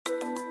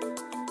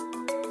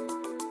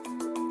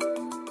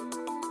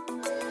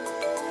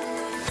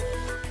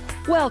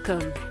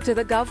Welcome to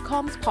the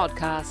GovComms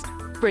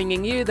podcast,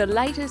 bringing you the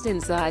latest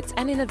insights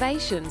and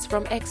innovations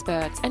from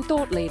experts and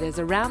thought leaders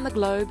around the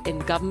globe in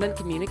government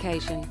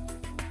communication.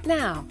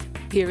 Now,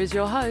 here is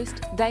your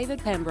host, David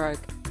Pembroke.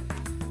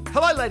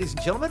 Hello, ladies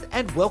and gentlemen,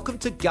 and welcome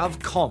to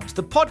GovComms,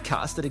 the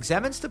podcast that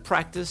examines the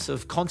practice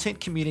of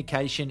content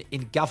communication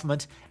in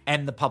government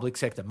and the public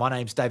sector. My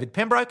name's David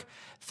Pembroke.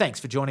 Thanks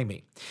for joining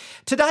me.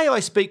 Today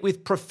I speak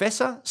with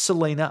Professor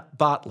Selena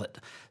Bartlett.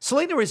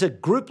 Selena is a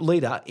group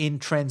leader in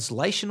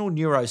translational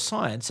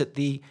neuroscience at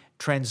the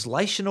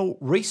Translational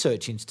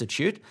Research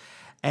Institute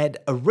and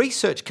a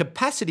research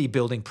capacity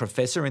building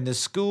professor in the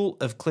School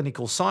of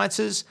Clinical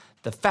Sciences,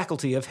 the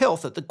Faculty of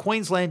Health at the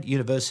Queensland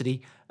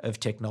University of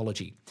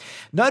Technology.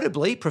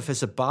 Notably,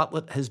 Professor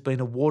Bartlett has been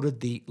awarded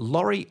the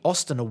Laurie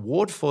Austin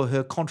Award for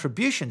her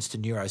contributions to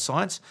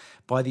neuroscience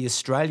by the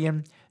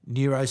Australian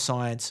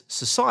Neuroscience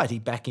Society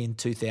back in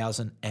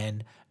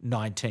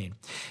 2019.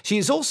 She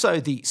is also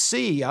the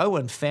CEO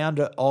and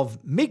founder of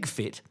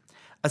MIGFIT,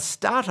 a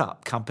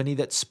startup company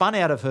that spun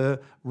out of her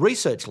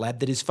research lab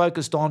that is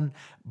focused on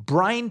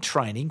brain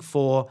training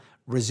for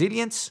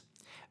resilience,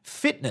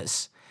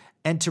 fitness,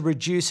 and to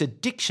reduce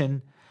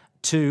addiction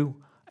to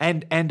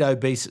and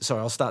obesity.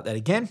 Sorry, I'll start that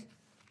again.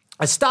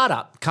 A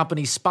startup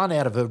company spun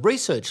out of a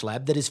research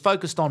lab that is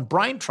focused on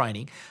brain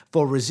training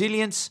for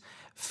resilience,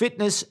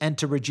 fitness, and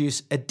to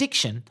reduce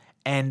addiction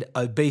and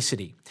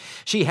obesity.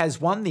 She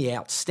has won the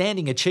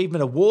Outstanding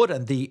Achievement Award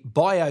and the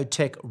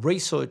Biotech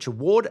Research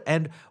Award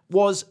and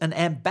was an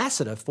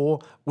ambassador for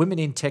Women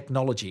in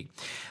Technology.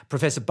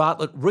 Professor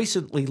Bartlett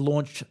recently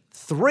launched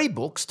 3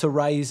 books to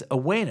raise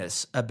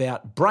awareness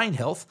about brain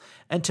health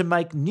and to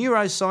make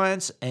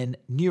neuroscience and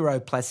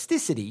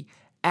neuroplasticity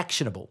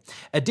actionable.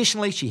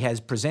 Additionally, she has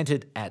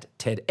presented at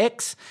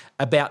TEDx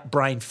about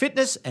brain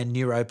fitness and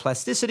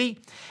neuroplasticity,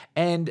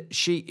 and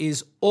she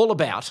is all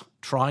about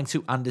trying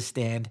to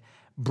understand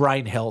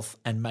brain health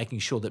and making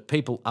sure that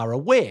people are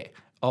aware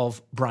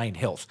of brain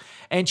health.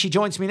 And she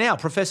joins me now.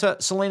 Professor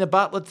Selena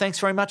Bartlett, thanks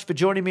very much for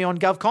joining me on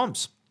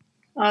GovComms.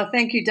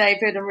 Thank you,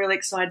 David. I'm really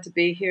excited to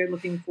be here.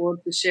 Looking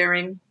forward to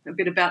sharing a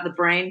bit about the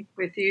brain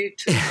with you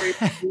to improve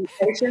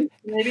communication,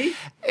 maybe.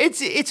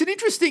 It's an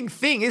interesting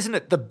thing, isn't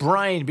it, the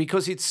brain,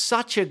 because it's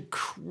such a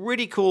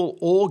critical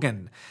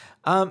organ,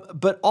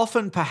 but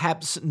often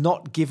perhaps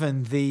not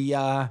given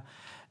the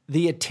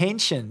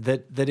attention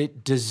that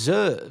it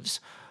deserves.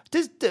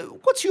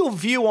 What's your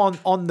view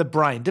on the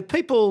brain? Do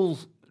people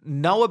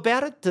know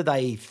about it? Do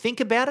they think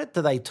about it?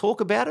 Do they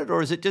talk about it?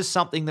 Or is it just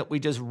something that we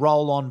just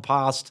roll on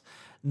past,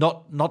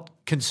 not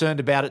concerned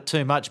about it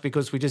too much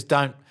because we just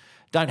don't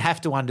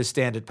have to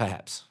understand it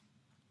perhaps?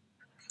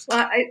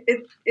 Well,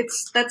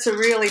 that's a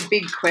really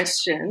big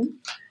question,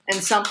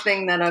 and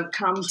something that I've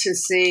come to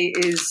see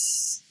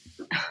is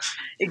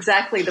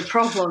exactly the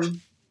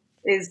problem.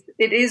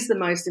 It is the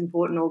most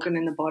important organ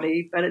in the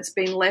body, but it's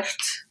been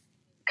left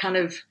kind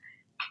of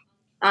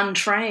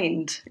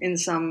untrained in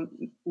some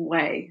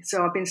way.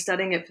 So I've been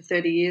studying it for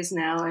 30 years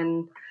now,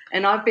 and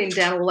I've been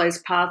down all those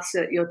paths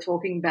that you're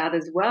talking about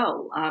as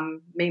well,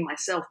 me,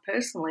 myself,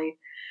 personally.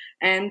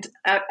 And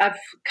I've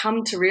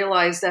come to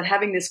realise that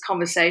having this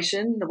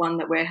conversation, the one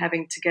that we're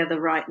having together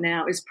right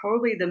now, is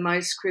probably the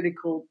most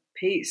critical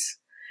piece,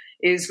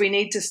 is we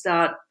need to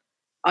start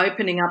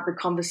opening up the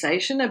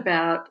conversation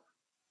about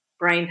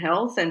brain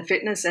health and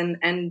fitness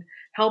and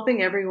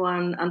helping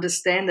everyone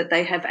understand that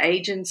they have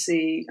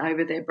agency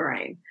over their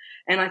brain.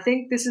 And I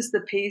think this is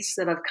the piece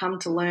that I've come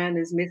to learn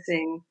is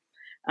missing.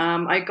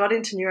 I got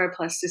into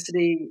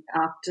neuroplasticity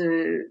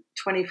after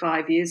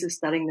 25 years of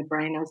studying the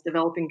brain. I was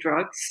developing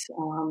drugs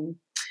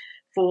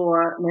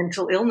for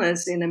mental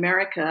illness in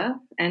America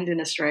and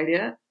in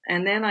Australia.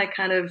 And then I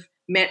kind of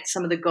met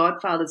some of the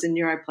godfathers in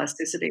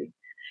neuroplasticity.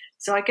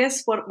 So I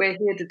guess what we're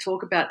here to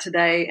talk about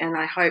today, and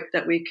I hope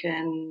that we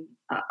can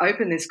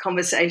open this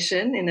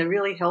conversation in a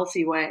really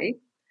healthy way,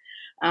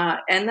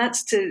 and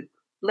that's to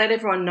let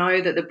everyone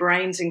know that the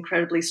brain's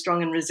incredibly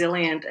strong and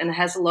resilient and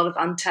has a lot of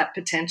untapped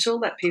potential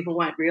that people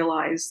won't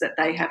realise that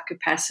they have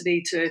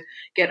capacity to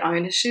get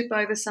ownership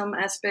over some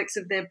aspects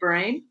of their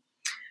brain.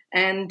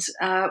 And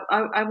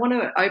I want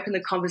to open the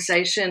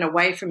conversation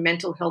away from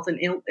mental health and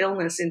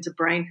illness into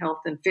brain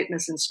health and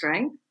fitness and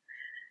strength.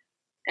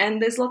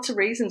 And there's lots of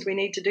reasons we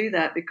need to do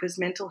that because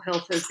mental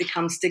health has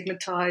become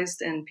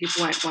stigmatised and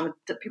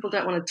people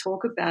don't want to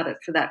talk about it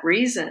for that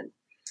reason.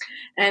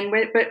 And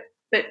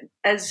but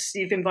as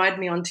you've invited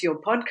me onto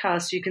your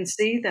podcast, you can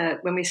see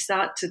that when we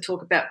start to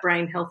talk about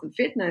brain health and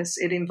fitness,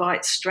 it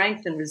invites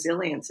strength and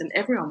resilience, and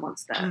everyone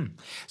wants that.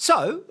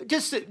 So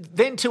just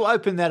then to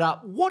open that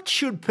up, what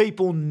should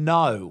people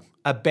know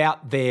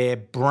about their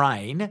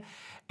brain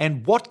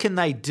and what can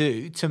they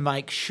do to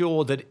make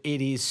sure that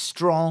it is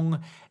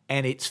strong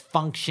and it's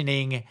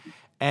functioning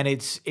and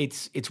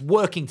it's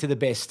working to the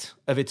best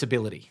of its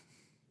ability?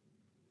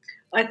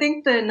 I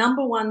think the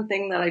number one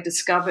thing that I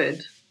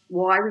discovered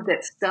why we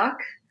get stuck,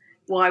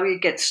 why we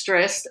get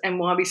stressed, and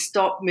why we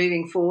stop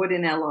moving forward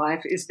in our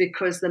life is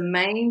because the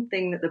main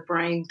thing that the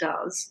brain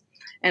does,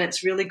 and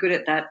it's really good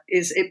at that,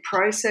 is it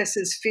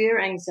processes fear,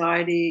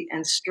 anxiety,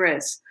 and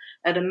stress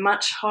at a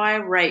much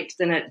higher rate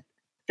than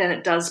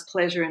it does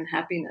pleasure and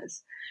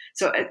happiness.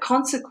 So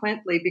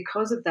consequently,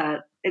 because of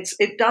that,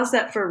 it does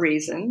that for a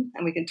reason,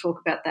 and we can talk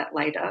about that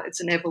later. It's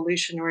an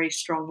evolutionary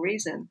strong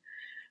reason.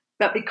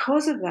 But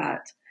because of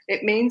that,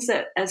 it means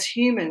that as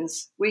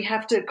humans, we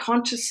have to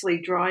consciously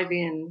drive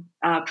in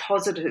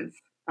positive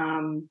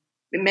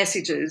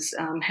messages,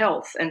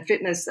 health and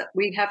fitness. That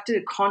we have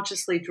to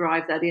consciously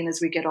drive that in as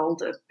we get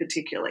older,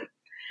 particularly.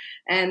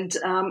 And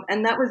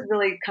that was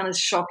really kind of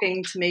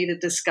shocking to me to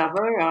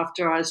discover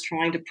after I was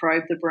trying to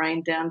probe the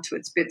brain down to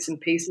its bits and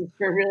pieces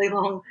for a really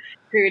long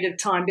period of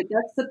time. But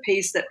that's the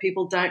piece that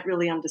people don't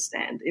really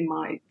understand, in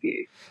my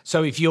view.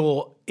 So if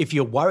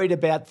you're worried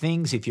about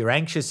things, if you're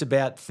anxious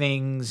about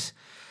things,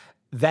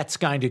 that's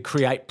going to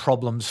create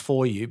problems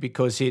for you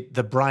because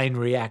the brain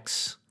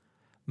reacts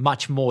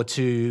much more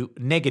to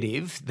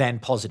negative than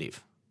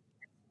positive.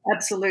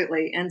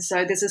 Absolutely. And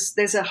so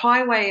there's a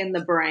highway in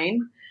the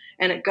brain,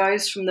 and it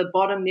goes from the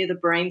bottom near the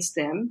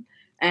brainstem,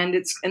 and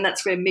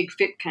that's where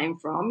MIG-FIT came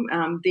from.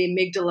 The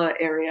amygdala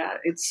area,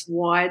 it's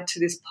wired to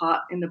this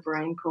part in the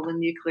brain called the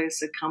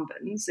nucleus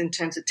accumbens in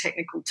terms of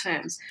technical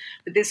terms.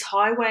 But this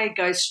highway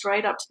goes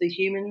straight up to the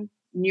human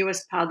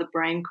newest part of the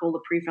brain called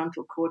the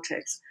prefrontal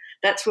cortex.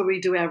 That's where we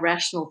do our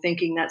rational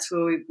thinking. That's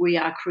where we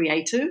are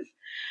creative.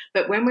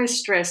 But when we're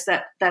stressed,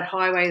 that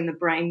highway in the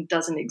brain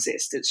doesn't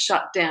exist. It's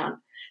shut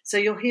down. So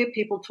you'll hear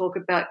people talk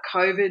about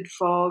COVID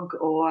fog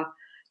or,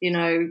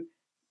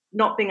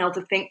 not being able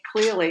to think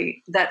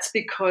clearly. That's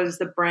because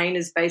the brain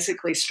is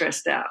basically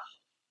stressed out.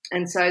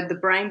 And so the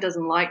brain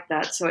doesn't like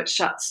that, so it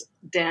shuts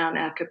down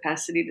our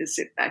capacity to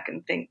sit back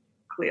and think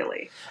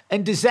clearly.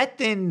 And does that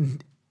then,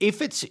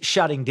 if it's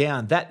shutting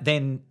down, that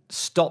then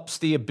stops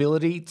the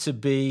ability to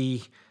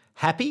be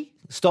happy,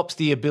 stops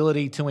the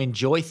ability to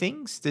enjoy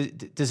things?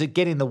 Does it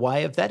get in the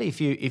way of that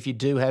if you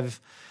do have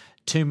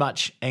too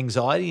much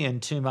anxiety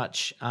and too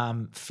much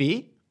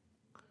fear?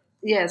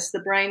 Yes, the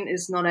brain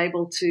is not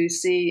able to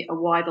see a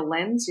wider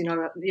lens.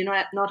 You're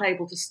not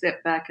able to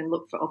step back and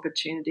look for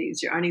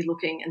opportunities. You're only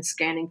looking and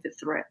scanning for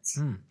threats.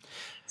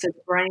 So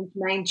the brain's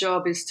main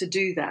job is to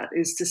do that,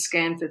 is to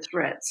scan for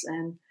threats.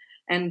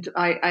 And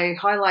I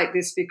highlight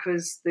this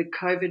because the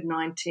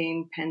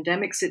COVID-19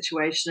 pandemic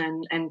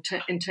situation and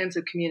in terms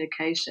of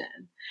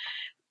communication,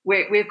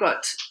 we've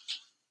got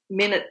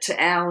minute to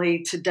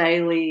hourly to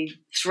daily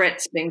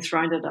threats being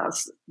thrown at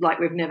us like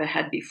we've never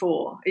had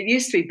before. It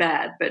used to be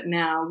bad, but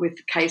now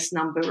with case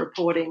number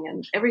reporting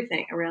and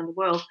everything around the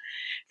world,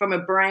 from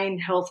a brain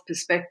health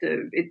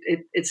perspective,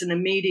 it's an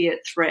immediate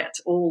threat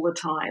all the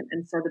time.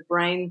 And so the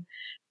brain,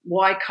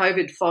 why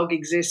COVID fog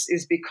exists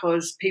is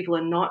because people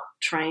are not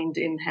trained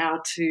in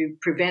how to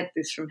prevent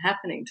this from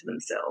happening to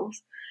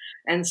themselves.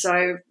 And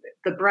so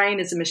the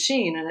brain is a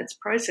machine and it's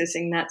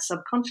processing that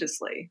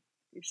subconsciously.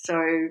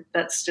 So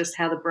that's just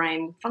how the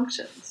brain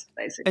functions,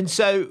 basically. And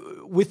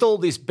so with all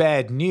this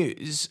bad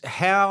news,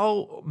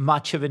 how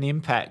much of an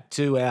impact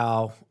do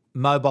our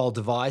mobile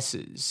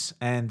devices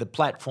and the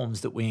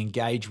platforms that we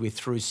engage with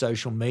through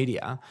social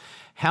media,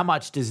 how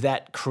much does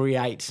that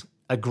create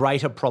a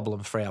greater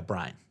problem for our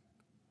brain?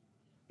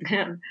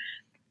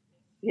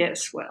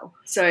 Yes, well,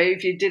 so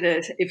if you did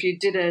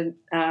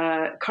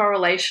a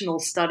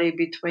correlational study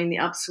between the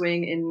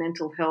upswing in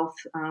mental health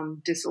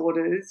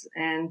disorders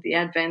and the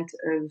advent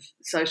of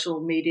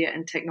social media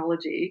and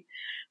technology,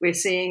 we're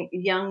seeing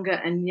younger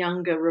and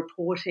younger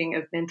reporting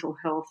of mental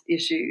health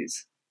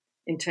issues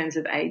in terms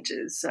of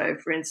ages. So,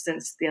 for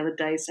instance, the other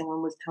day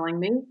someone was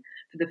telling me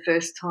for the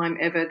first time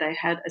ever they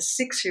had a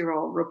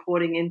 6-year-old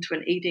reporting into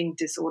an eating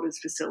disorders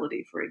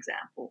facility, for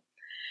example.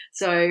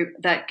 So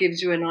that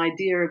gives you an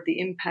idea of the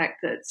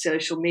impact that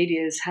social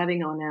media is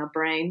having on our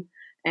brain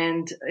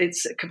and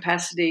its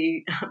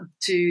capacity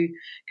to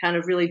kind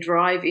of really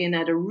drive in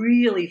at a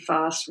really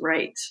fast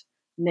rate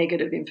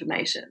negative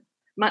information,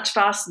 much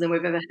faster than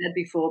we've ever had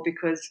before,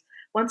 because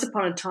once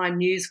upon a time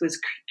news was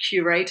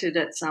curated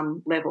at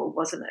some level,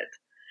 wasn't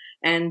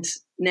it? And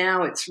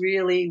now it's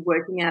really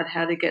working out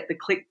how to get the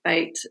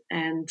clickbait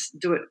and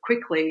do it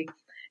quickly.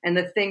 And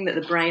the thing that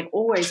the brain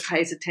always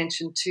pays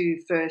attention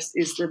to first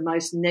is the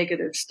most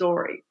negative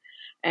story.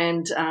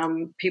 And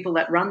people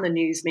that run the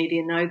news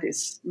media know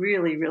this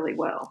really, really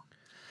well.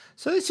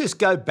 So let's just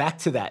go back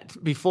to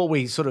that before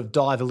we sort of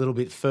dive a little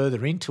bit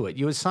further into it.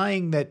 You were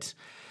saying that,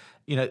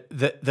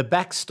 the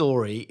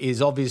backstory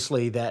is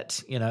obviously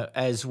that,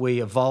 as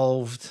we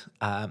evolved,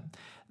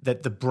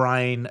 that the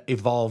brain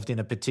evolved in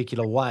a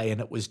particular way and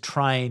it was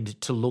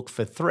trained to look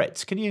for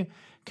threats. Can you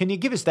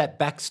give us that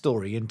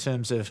backstory in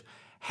terms of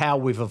how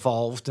we've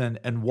evolved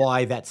and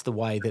why that's the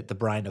way that the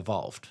brain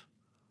evolved?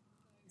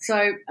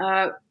 So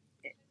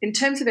in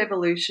terms of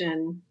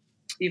evolution,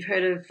 you've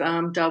heard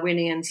of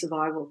Darwinian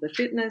survival of the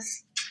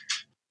fittest.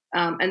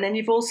 And then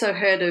you've also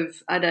heard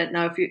of, I don't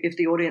know if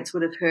the audience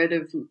would have heard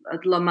of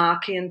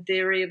Lamarckian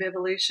theory of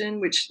evolution,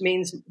 which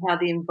means how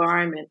the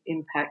environment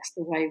impacts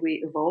the way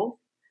we evolve.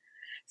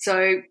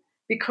 So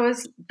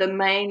because the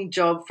main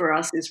job for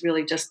us is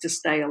really just to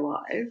stay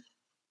alive,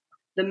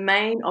 the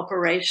main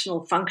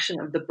operational function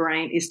of the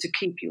brain is to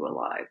keep you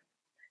alive.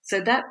 So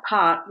that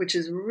part, which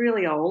is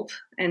really old,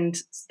 and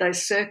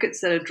those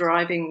circuits that are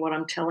driving what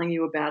I'm telling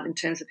you about in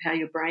terms of how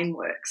your brain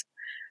works,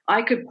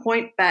 I could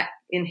point back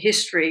in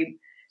history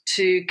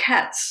to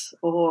cats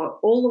or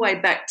all the way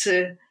back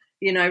to,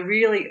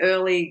 really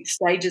early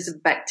stages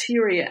of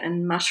bacteria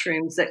and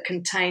mushrooms that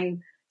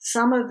contain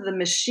some of the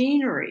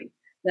machinery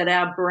that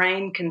our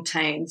brain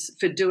contains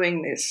for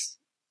doing this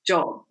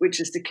job, which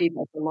is to keep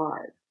us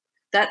alive.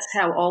 That's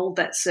how old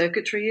that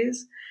circuitry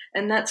is.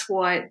 And that's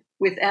why,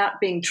 without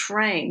being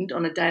trained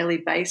on a daily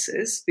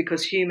basis,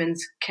 because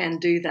humans can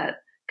do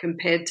that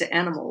compared to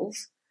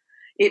animals,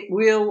 it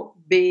will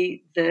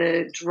be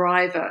the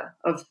driver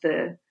of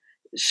the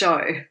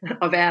show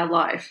of our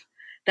life.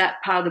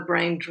 That part of the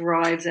brain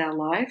drives our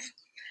life.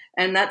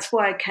 And that's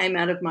why I came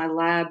out of my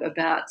lab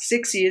about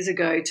 6 years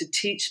ago to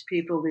teach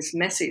people this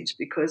message,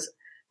 because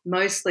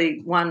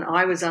mostly, one,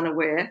 I was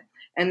unaware,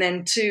 and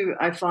then two,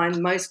 I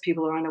find most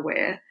people are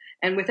unaware.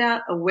 And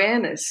without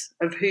awareness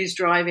of who's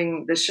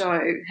driving the show,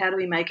 how do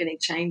we make any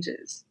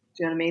changes?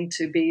 Do you know what I mean?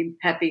 To be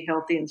happy,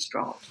 healthy, and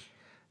strong.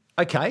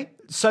 Okay.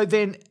 So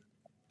then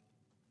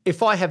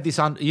if I have this,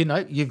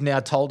 you've now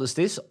told us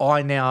this,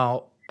 I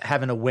now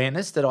have an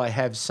awareness that I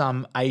have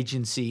some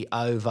agency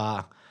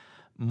over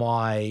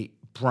my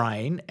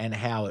brain and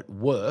how it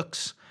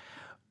works.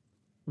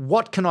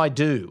 What can I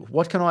do?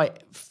 What can I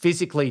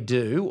physically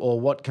do, or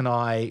what can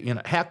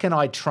how can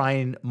I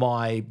train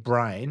my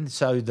brain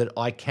so that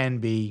I can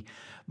be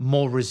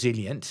more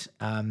resilient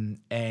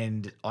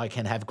and I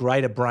can have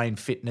greater brain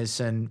fitness,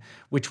 and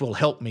which will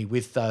help me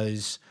with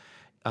those,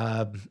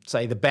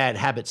 say, the bad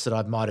habits that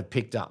I might have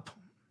picked up?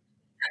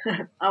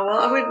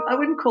 I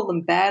wouldn't call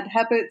them bad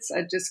habits.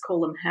 I'd just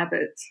call them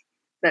habits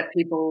that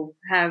people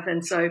have.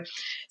 And so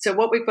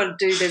what we've got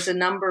to do, there's a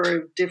number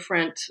of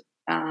different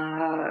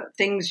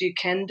things you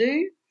can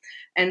do,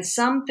 and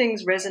some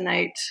things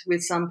resonate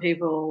with some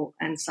people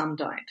and some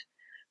don't.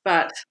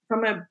 But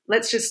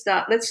let's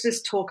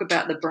just talk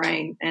about the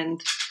brain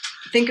and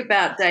think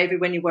about,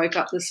 David, when you woke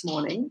up this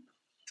morning,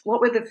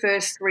 what were the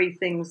first three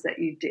things that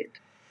you did?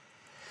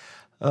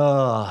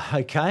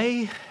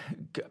 Okay.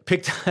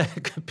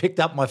 Picked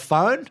up my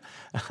phone,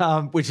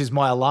 which is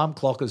my alarm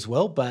clock as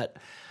well, but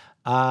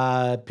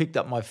picked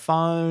up my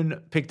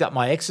phone, picked up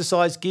my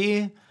exercise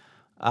gear,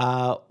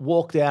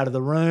 walked out of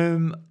the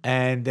room,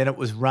 and then it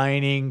was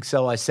raining,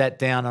 so I sat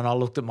down and I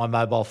looked at my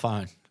mobile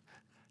phone.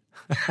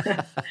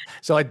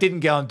 So I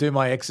didn't go and do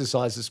my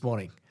exercise this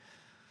morning.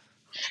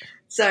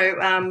 So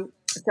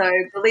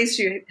at least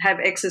you have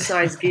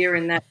exercise gear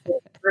in that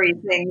three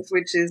things,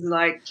 which is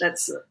like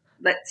that's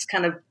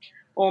kind of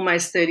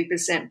almost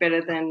 30%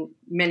 better than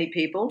many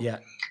people. Yeah.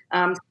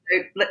 So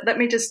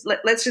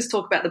let's just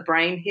talk about the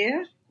brain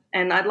here.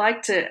 And I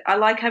like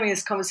having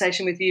this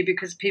conversation with you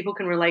because people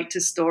can relate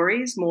to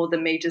stories more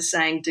than me just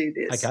saying, do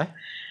this. Okay.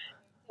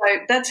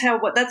 So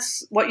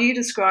that's what you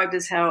described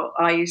as how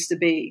I used to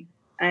be.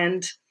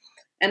 And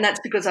that's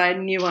because I had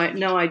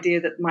no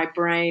idea that my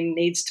brain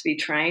needs to be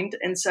trained.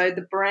 And so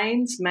the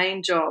brain's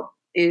main job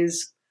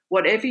is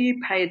whatever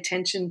you pay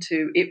attention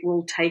to, it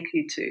will take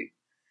you to.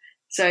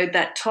 So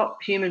that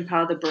top human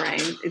part of the brain,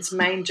 its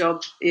main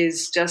job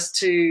is just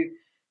to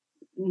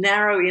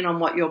narrow in on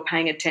what you're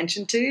paying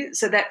attention to.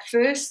 So that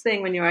first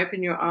thing when you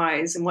open your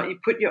eyes and what you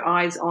put your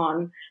eyes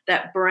on,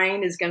 that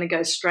brain is going to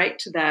go straight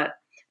to that.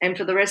 And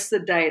for the rest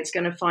of the day, it's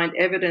going to find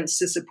evidence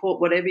to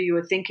support whatever you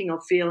were thinking or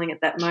feeling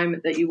at that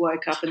moment that you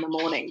woke up in the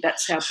morning.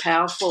 That's how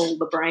powerful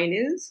the brain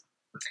is.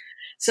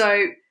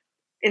 So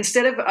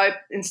instead of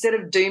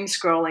doom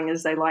scrolling,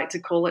 as they like to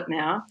call it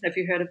now, have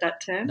you heard of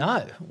that term?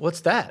 No.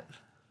 What's that?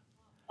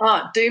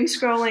 Doom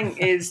scrolling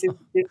is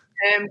this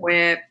term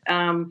where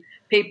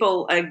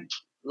people are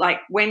like,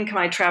 when can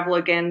I travel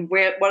again?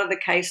 What are the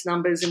case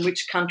numbers in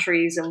which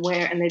countries and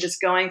where? And they're just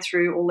going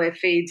through all their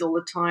feeds all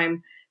the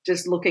time,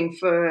 just looking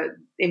for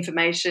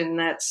information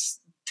that's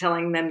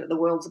telling them that the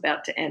world's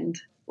about to end.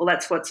 Well,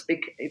 that's what's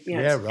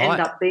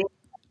end up being.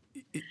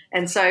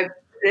 And so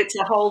it's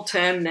a whole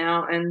term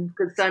now, and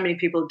because so many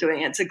people are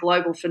doing it, it's a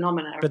global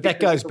phenomenon. But that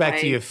goes back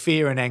to your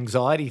fear and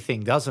anxiety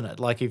thing, doesn't it?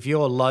 Like if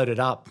you're loaded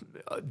up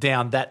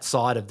down that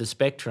side of the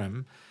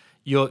spectrum,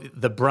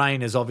 the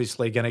brain is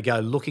obviously going to go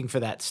looking for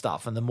that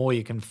stuff, and the more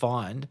you can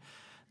find,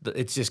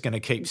 it's just going to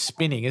keep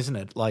spinning, isn't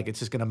it? Like it's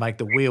just going to make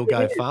the wheel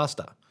go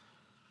faster.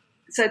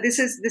 So this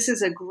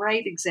is a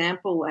great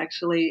example,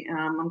 actually.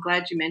 I'm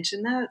glad you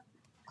mentioned that.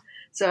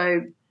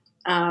 So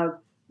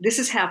this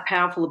is how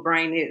powerful the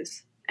brain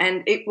is,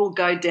 and it will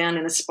go down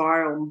in a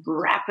spiral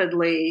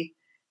rapidly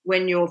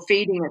when you're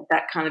feeding it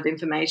that kind of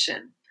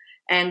information,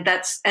 and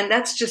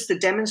that's just to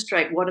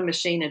demonstrate what a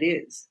machine it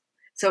is.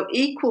 So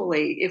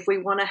equally, if we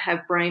want to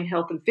have brain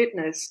health and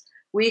fitness,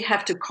 we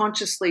have to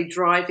consciously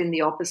drive in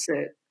the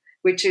opposite,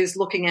 which is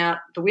looking out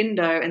the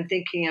window and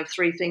thinking of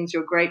three things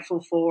you're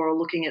grateful for, or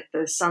looking at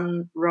the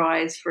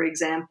sunrise, for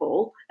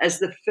example, as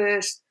the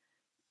first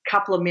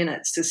couple of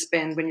minutes to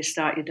spend when you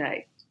start your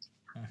day,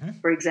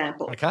 for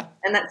example. Okay.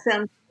 And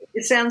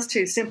it sounds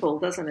too simple,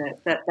 doesn't it,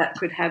 that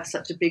could have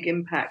such a big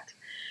impact.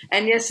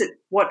 And yes,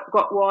 what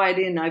got wired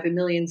in over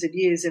millions of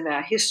years of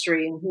our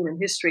history and human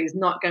history is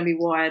not going to be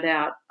wired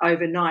out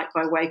overnight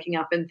by waking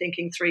up and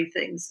thinking 3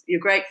 things you're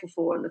grateful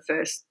for in the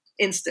first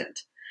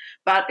instant.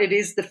 But it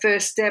is the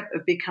first step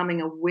of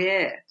becoming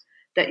aware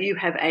that you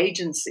have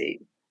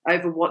agency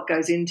over what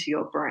goes into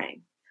your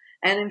brain.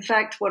 And in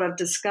fact, what I've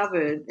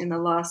discovered in the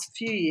last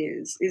few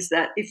years is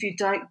that if you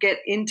don't get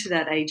into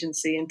that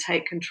agency and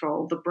take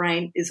control, the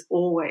brain is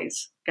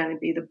always going to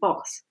be the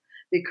boss,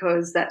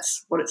 because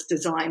that's what it's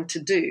designed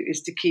to do,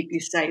 is to keep you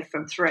safe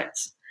from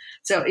threats.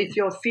 So if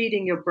you're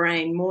feeding your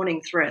brain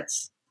morning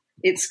threats,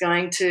 it's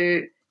going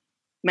to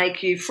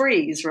make you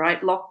freeze,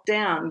 right? Lock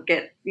down,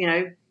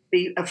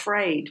 be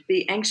afraid,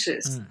 be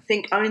anxious,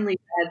 think only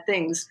bad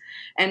things.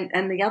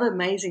 And the other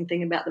amazing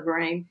thing about the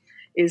brain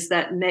is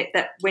that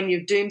when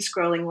you're doom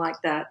scrolling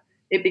like that,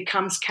 it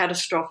becomes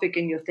catastrophic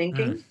in your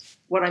thinking.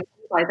 What I mean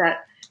by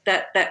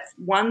that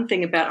one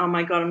thing about, oh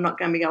my God, I'm not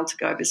going to be able to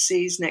go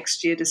overseas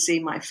next year to see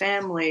my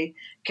family,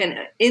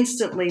 can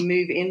instantly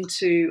move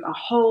into a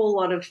whole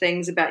lot of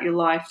things about your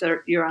life that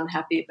you're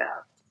unhappy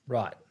about.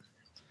 Right.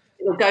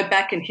 You'll go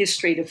back in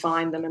history to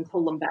find them and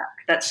pull them back.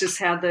 That's just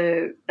how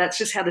the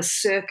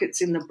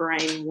circuits in the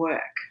brain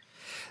work.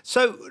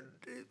 So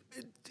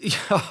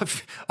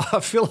I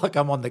feel like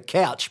I'm on the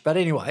couch, but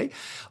anyway,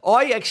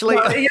 I actually.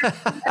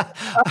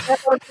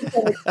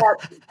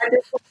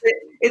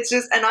 It's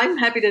just, and I'm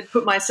happy to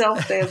put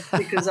myself there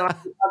because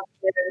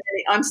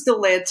I'm still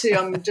there too.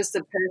 I'm just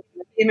a person,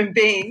 a human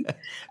being,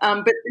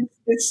 but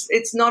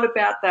it's not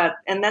about that,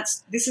 and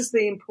this is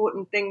the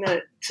important thing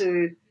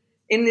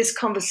in this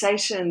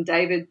conversation,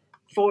 David,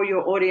 for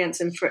your audience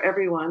and for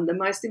everyone. The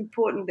most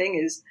important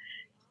thing is,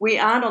 we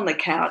aren't on the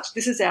couch.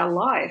 This is our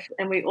life,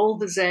 and we all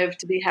deserve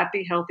to be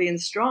happy, healthy, and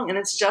strong. And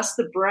it's just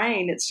the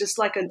brain. It's just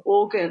like an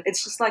organ.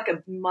 It's just like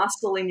a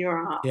muscle in your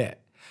arm. Yeah.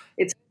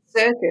 It's a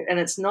circuit, and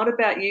it's not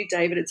about you,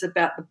 David. It's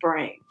about the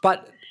brain.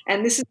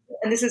 And this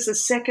is the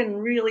second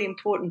really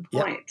important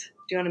point. Yep.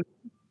 Do you want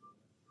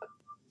to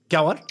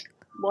go on?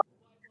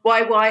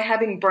 Why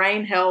having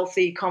brain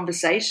healthy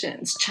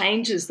conversations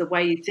changes the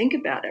way you think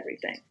about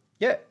everything?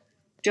 Yeah.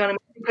 Do you know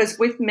what I mean? Because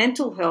with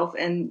mental health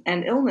and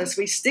illness,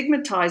 we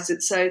stigmatized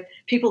it, so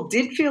people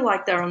did feel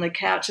like they're on the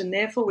couch, and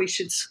therefore we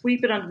should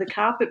sweep it under the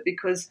carpet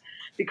because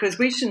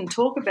we shouldn't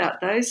talk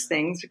about those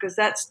things, because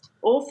that's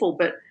awful.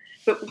 But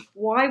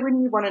why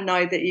wouldn't you want to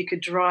know that you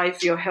could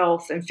drive your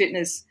health and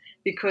fitness?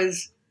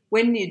 Because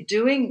when you're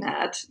doing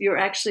that, you're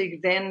actually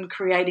then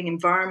creating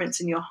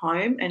environments in your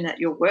home and at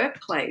your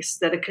workplace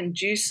that are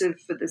conducive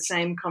for the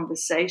same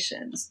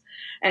conversations.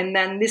 And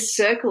then this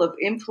circle of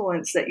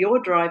influence that you're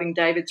driving,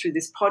 David, through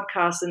this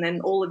podcast, and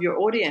then all of your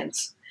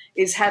audience,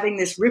 is having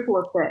this ripple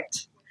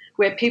effect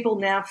where people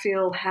now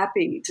feel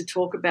happy to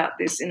talk about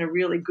this in a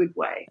really good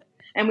way.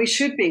 And we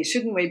should be,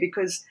 shouldn't we?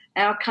 Because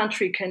our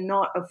country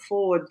cannot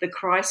afford the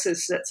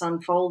crisis that's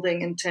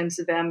unfolding in terms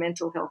of our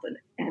mental health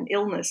and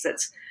illness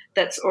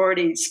that's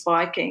already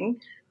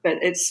spiking. But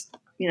it's,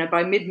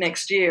 by mid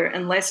next year,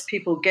 unless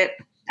people get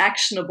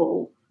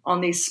actionable on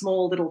these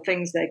small little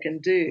things they can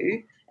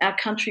do, our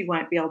country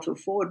won't be able to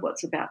afford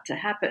what's about to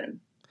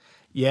happen.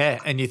 Yeah,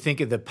 and you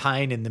think of the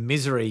pain and the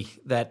misery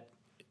that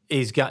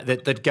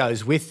that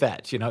goes with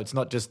that. It's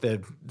not just the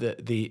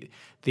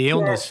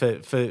illness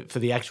for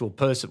the actual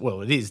person.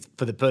 Well, it is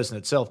for the person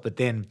itself, but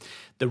then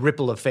the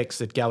ripple effects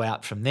that go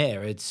out from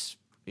there. It's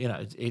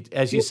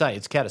as you say,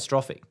 it's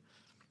catastrophic.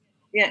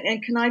 Yeah,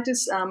 and can I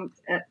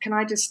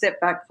just step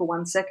back for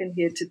 1 second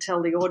here to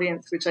tell the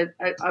audience, which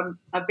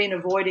I've been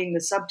avoiding the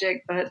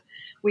subject, but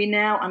we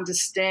now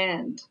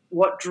understand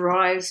what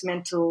drives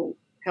mental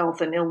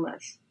health and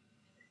illness.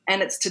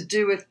 And it's to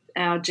do with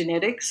our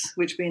genetics,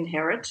 which we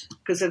inherit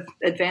because of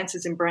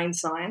advances in brain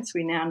science.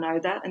 We now know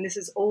that, and this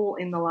is all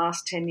in the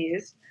last 10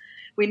 years.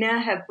 We now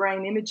have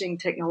brain imaging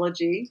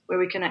technology where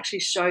we can actually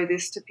show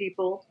this to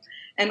people.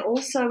 And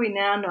also we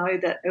now know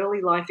that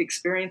early life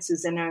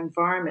experiences in our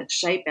environment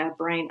shape our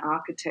brain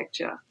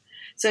architecture.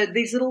 So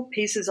these little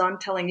pieces I'm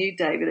telling you,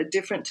 David, are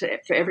different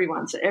for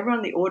everyone. So everyone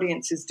in the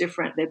audience is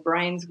different. Their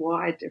brain's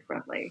wired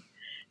differently.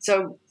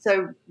 So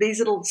these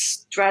little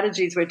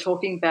strategies we're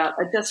talking about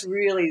are just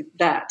really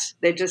that.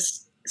 They're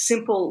just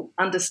simple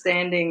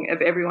understanding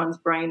of everyone's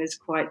brain is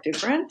quite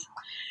different.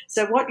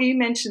 So what you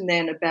mentioned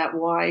then about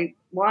why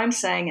I'm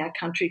saying our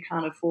country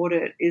can't afford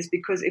it is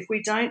because if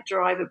we don't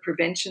drive a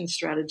prevention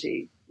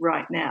strategy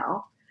right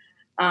now,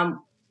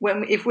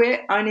 if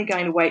we're only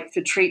going to wait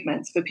for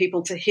treatments, for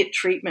people to hit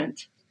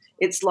treatment,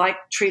 it's like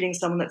treating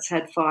someone that's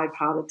had 5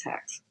 heart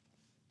attacks.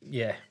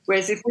 Yeah.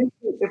 Whereas if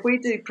we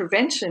do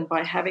prevention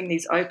by having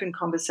these open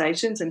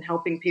conversations and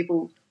helping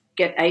people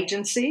get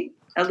agency,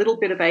 a little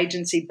bit of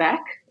agency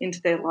back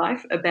into their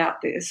life about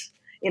this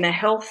in a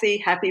healthy,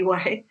 happy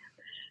way,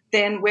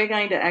 then we're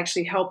going to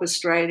actually help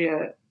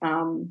Australia,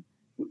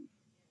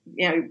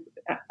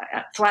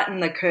 flatten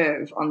the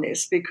curve on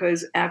this,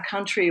 because our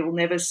country will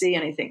never see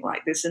anything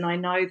like this. And I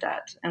know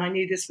that. And I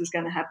knew this was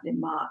going to happen in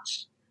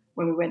March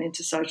when we went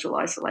into social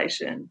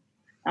isolation.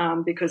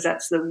 Because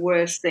that's the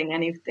worst thing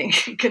anything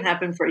can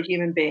happen for a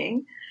human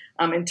being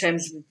in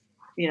terms of,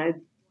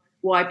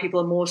 why people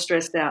are more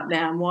stressed out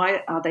now and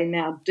why are they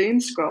now doom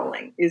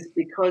scrolling is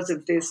because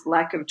of this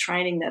lack of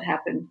training that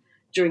happened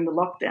during the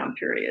lockdown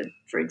period,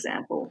 for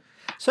example.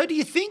 So do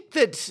you think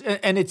that,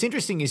 and it's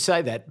interesting you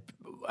say that,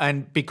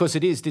 and because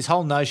it is this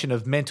whole notion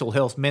of mental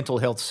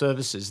health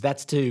services,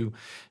 that's to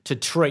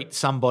treat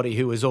somebody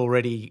who is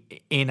already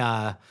in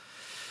a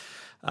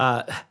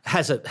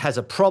has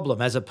a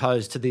problem, as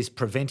opposed to this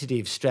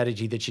preventative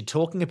strategy that you're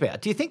talking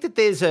about. Do you think that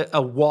there's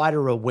a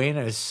wider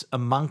awareness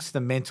amongst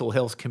the mental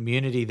health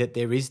community that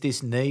there is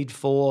this need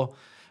for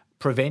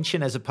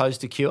prevention as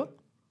opposed to cure?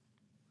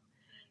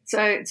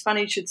 So it's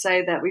funny you should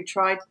say that. We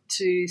tried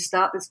to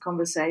start this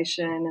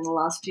conversation in the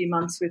last few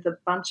months with a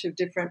bunch of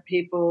different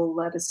people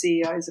that are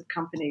CEOs of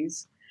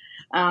companies,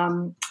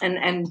 and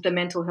the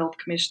Mental Health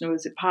Commissioner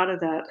was a part of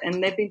that.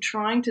 And they've been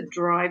trying to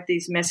drive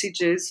these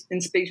messages.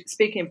 And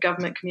speaking of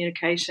government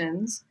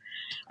communications,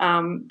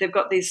 they've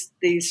got this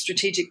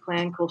strategic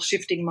plan called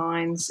Shifting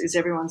Minds is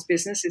Everyone's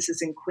Business. This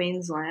is in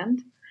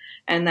Queensland.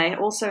 And they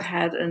also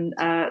had,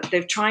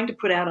 they're trying to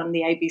put out on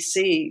the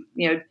ABC,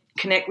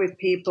 connect with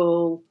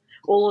people,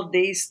 all of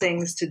these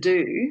things to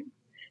do.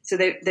 So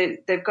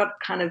they've got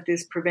kind of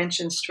this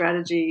prevention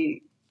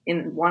strategy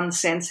in one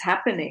sense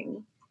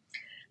happening.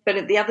 But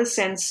in the other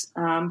sense,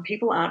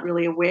 people aren't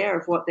really aware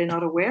of what they're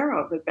not aware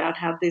of about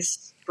how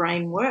this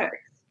brain works.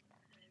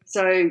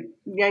 So,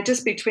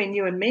 just between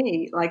you and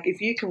me, like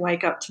if you can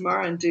wake up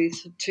tomorrow and do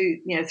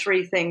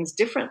three things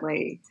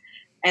differently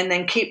and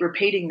then keep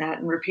repeating that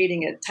and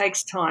repeating it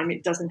takes time.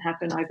 It doesn't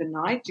happen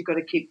overnight. You've got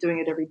to keep doing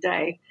it every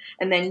day.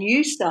 And then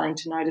you starting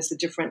to notice a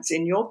difference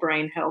in your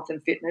brain health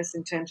and fitness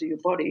in terms of your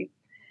body,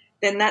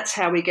 then that's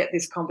how we get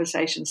this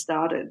conversation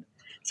started.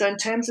 So in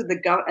terms of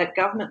at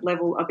government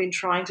level, I've been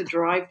trying to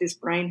drive this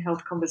brain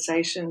health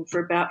conversation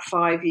for about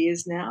 5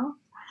 years now.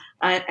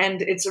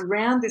 And it's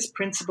around this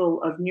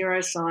principle of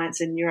neuroscience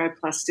and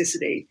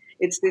neuroplasticity.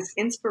 It's this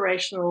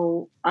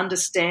inspirational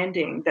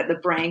understanding that the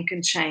brain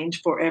can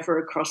change forever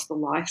across the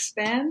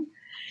lifespan.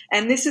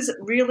 And this has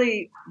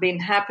really been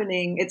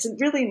happening. It's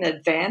really an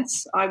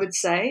advance, I would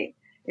say,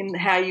 in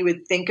how you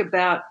would think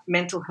about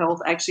mental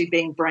health actually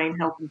being brain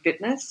health and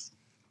fitness.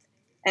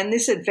 And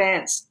this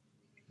advance,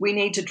 we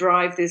need to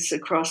drive this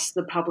across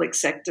the public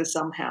sector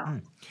somehow.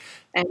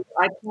 And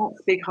I can't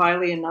speak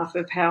highly enough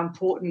of how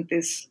important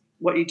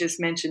what you just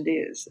mentioned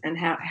is, and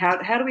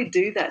how do we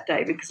do that,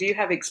 David? Because you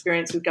have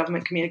experience with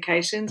government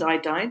communications, I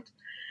don't.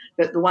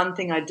 But the one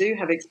thing I do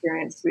have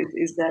experience with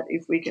is that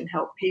if we can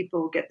help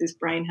people get this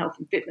brain health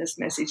and fitness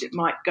message, it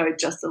might go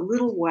just a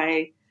little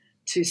way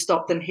to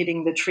stop them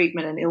hitting the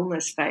treatment and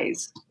illness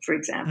phase, for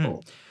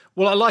example.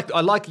 Well,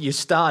 I like your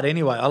start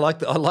anyway. I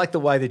like the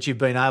way that you've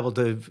been able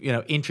to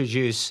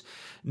introduce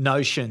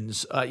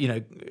notions,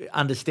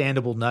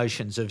 understandable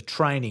notions of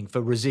training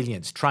for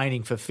resilience,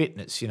 training for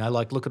fitness.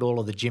 Look at all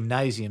of the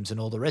gymnasiums and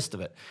all the rest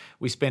of it.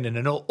 We spend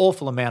an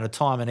awful amount of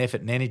time and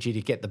effort and energy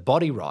to get the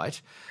body right.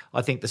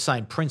 I think the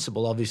same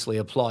principle obviously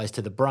applies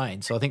to the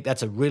brain. So I think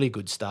that's a really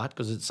good start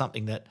because it's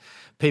something that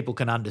people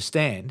can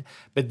understand.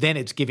 But then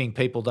it's giving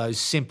people those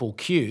simple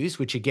cues,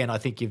 which again, I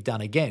think you've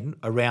done again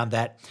around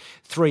that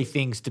 3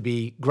 things to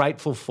be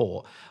grateful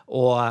for,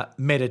 or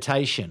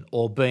meditation,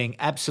 or being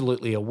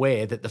absolutely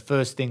aware that the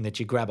first thing that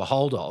you grab a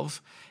hold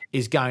of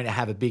is going to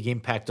have a big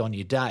impact on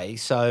your day.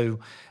 So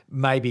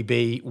maybe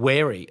be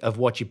wary of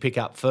what you pick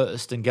up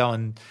first and go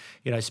and,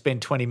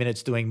 spend 20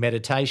 minutes doing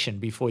meditation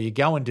before you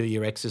go and do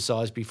your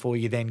exercise, before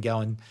you then go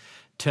and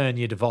turn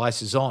your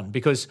devices on.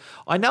 Because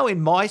I know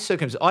in my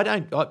circumstances,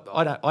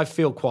 I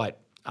feel quite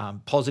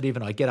positive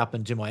and I get up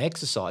and do my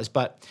exercise,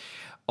 but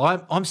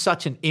I'm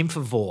such an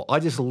infovore. I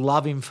just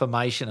love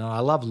information and I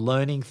love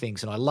learning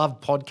things and I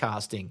love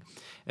podcasting.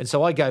 And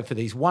so I go for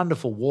these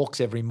wonderful walks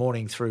every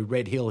morning through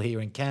Red Hill here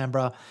in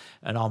Canberra,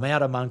 and I'm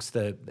out amongst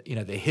the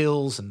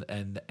hills and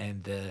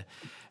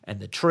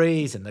the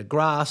trees and the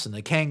grass and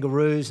the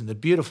kangaroos and the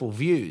beautiful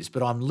views,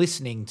 but I'm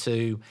listening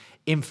to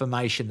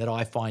information that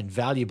I find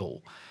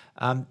valuable.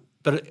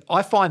 But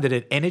I find that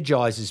it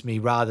energizes me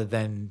rather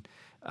than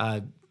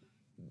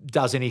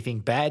does anything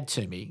bad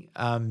to me.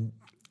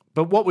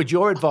 But what would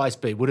your advice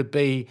be? Would it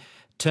be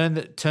turn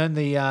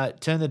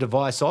the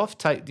device off?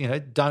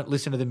 Don't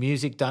listen to the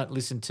music, don't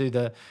listen to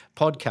the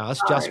podcast.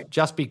 No.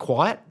 Just be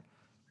quiet.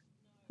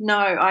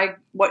 No,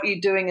 what you're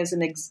doing is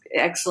an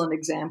excellent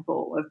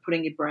example of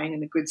putting your brain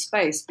in a good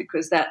space,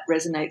 because that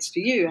resonates for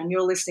you, and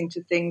you're listening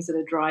to things that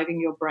are driving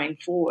your brain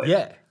forward.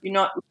 Yeah, you're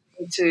not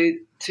listening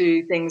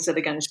to things that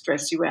are going to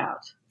stress you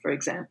out, for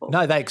example.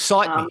 No, they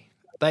excite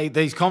me.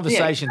 These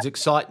conversations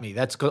excite me.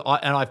 That's good,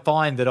 and I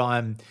find that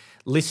I'm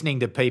listening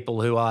to people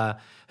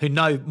who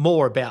know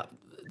more about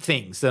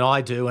things than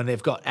I do, and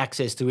they've got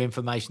access to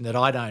information that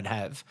I don't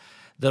have,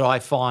 that I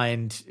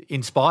find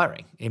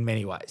inspiring in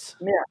many ways.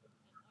 Yeah,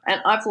 and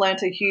I've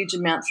learned a huge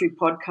amount through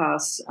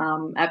podcasts.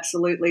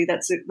 Absolutely,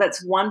 that's a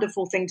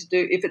wonderful thing to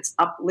do if it's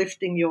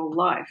uplifting your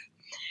life.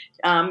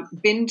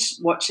 Binge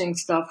watching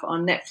stuff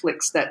on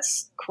Netflix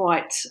that's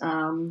quite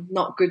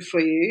not good for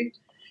you.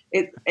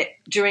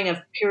 During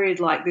a period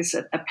like this,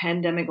 a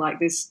pandemic like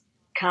this,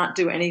 can't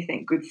do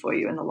anything good for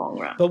you in the long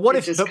run. But what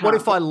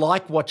if I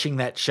like watching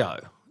that show?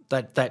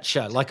 That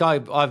show, like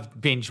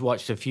I've binge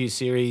watched a few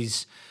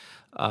series.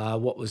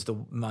 What was the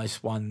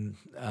most one?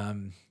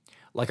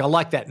 Like I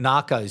like that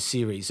Narcos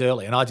series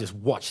early, and I just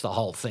watched the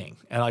whole thing,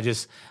 and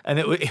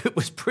it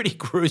was pretty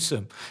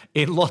gruesome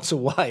in lots of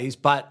ways,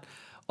 but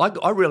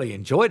I really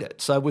enjoyed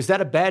it. So was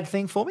that a bad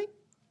thing for me?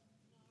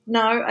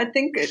 No, I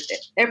think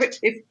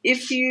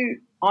if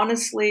you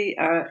honestly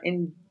are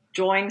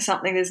enjoying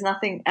something, there's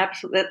nothing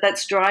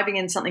that's driving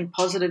in something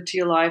positive to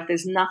your life.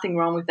 There's nothing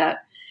wrong with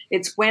that.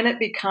 It's when it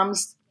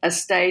becomes a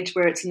stage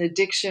where it's an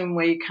addiction,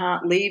 where you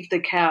can't leave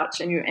the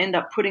couch and you end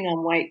up putting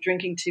on weight,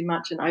 drinking too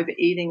much and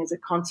overeating as a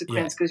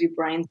consequence because your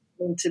brain's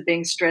into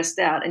being stressed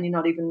out and you're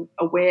not even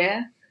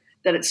aware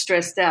that it's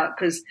stressed out.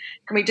 Because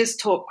can we just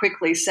talk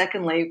quickly?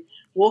 Secondly,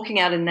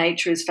 walking out in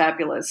nature is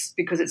fabulous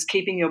because it's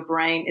keeping your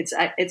brain,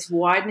 it's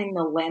widening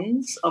the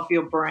lens of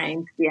your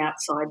brain to the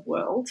outside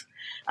world.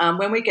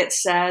 When we get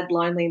sad,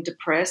 lonely and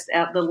depressed,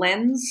 the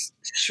lens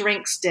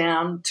shrinks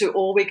down to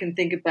all we can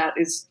think about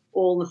is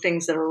all the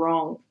things that are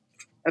wrong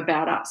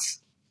about us.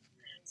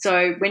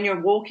 So when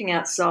you're walking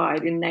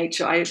outside in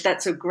nature,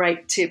 that's a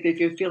great tip if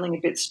you're feeling a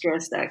bit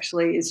stressed,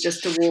 actually, is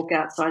just to walk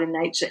outside in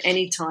nature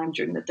any time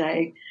during the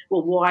day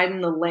will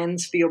widen the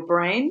lens for your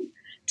brain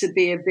to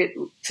be a bit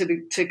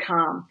to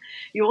calm.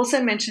 You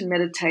also mentioned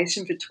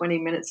meditation for 20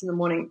 minutes in the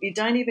morning. You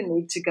don't even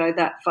need to go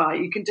that far.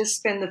 You can just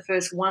spend the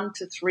first 1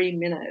 to 3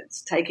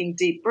 minutes taking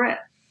deep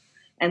breath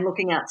and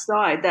looking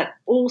outside. That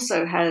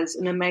also has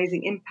an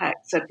amazing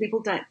impact. So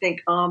people don't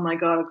think, oh, my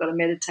God, I've got to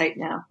meditate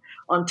now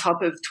on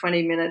top of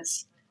 20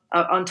 minutes,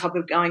 on top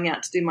of going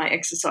out to do my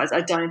exercise.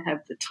 I don't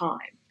have the time.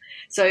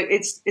 So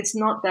it's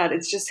not that.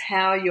 It's just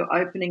how you're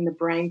opening the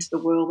brain to the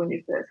world when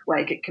you first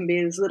wake. It can be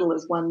as little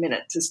as 1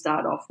 minute to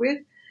start off with.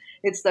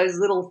 It's those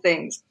little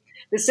things.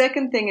 The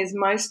second thing is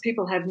most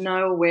people have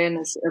no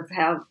awareness of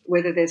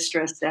whether they're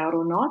stressed out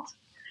or not.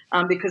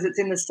 Because it's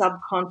in the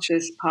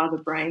subconscious part of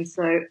the brain.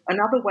 So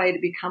another way to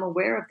become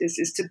aware of this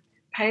is to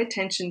pay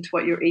attention to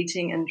what you're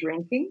eating and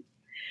drinking.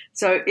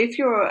 So if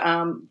you're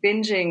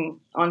binging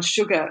on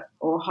sugar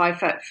or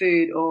high-fat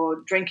food or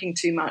drinking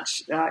too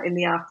much in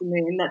the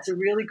afternoon, that's a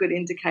really good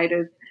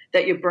indicator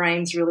that your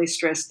brain's really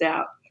stressed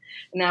out.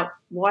 Now,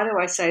 why do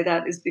I say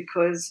that? Is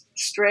because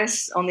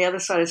stress, on the other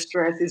side of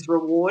stress, is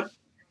reward.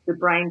 The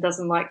brain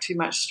doesn't like too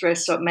much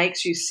stress, so it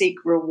makes you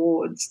seek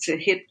rewards to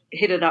hit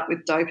it up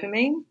with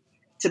dopamine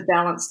to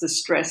balance the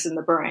stress in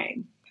the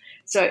brain.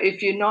 So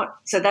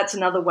that's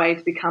another way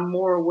to become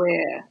more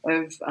aware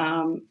of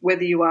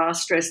whether you are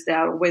stressed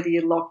out or whether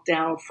you're locked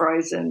down or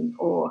frozen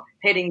or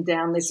heading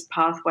down this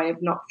pathway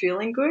of not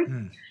feeling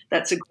good.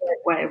 That's a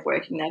great way of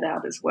working that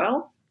out as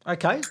well.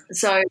 Okay.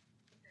 So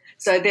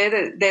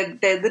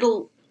they're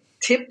little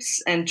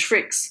tips and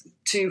tricks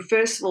to,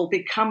 first of all,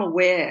 become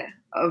aware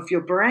of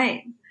your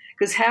brain.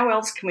 Because how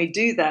else can we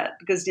do that?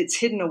 Because it's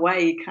hidden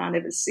away, you can't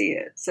ever see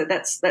it. So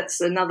that's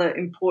another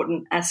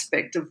important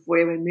aspect of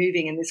where we're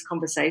moving in this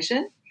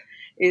conversation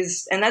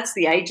and that's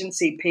the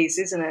agency piece,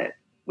 isn't it?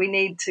 We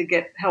need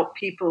to help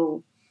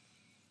people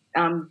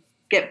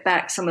get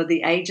back some of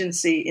the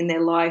agency in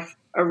their life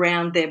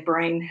around their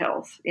brain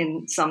health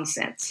in some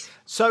sense.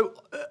 So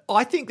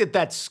I think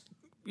that's,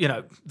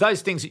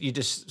 those things that you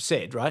just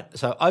said, right?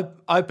 So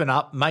open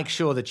up, make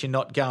sure that you're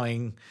not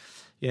going,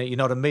 you're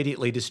not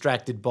immediately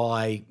distracted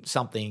by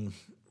something.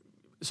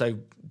 So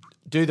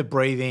do the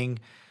breathing,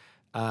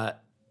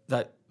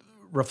 that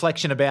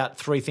reflection about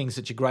 3 things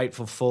that you're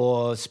grateful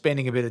for,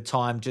 spending a bit of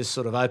time just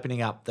sort of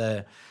opening up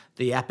the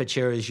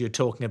aperture as you're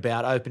talking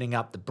about, opening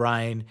up the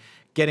brain,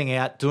 getting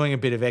out, doing a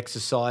bit of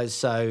exercise.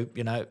 So,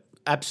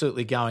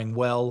 absolutely going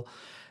well.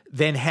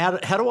 Then how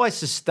do I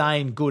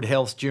sustain good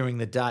health during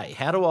the day?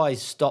 How do I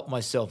stop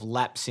myself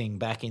lapsing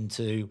back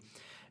into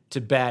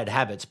bad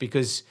habits?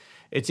 Because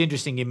it's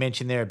interesting you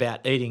mentioned there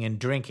about eating and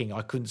drinking.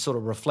 I couldn't sort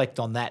of reflect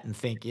on that and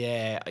think,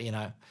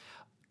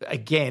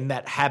 again,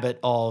 that habit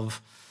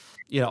of,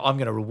 I'm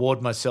going to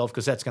reward myself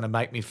because that's going to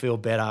make me feel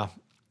better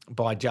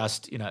by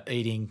just,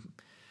 eating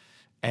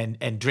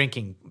and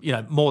drinking,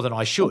 more than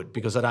I should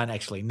because I don't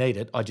actually need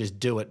it. I just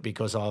do it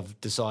because I've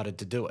decided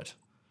to do it.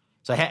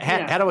 So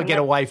how do I get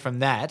away from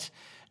that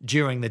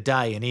during the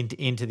day and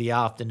into the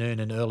afternoon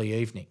and early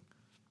evening?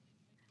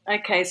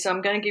 Okay, so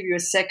I'm going to give you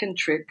a second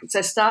trick.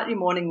 So start your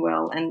morning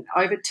well, and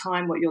over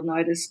time what you'll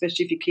notice,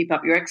 especially if you keep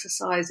up your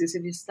exercise, is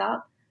if you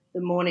start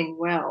the morning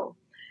well,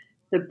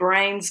 the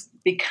brain's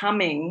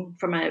becoming,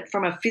 from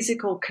a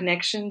physical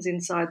connections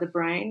inside the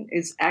brain,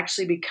 is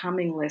actually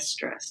becoming less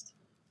stressed.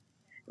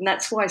 And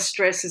that's why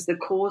stress is the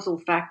causal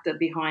factor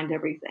behind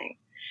everything.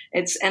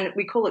 And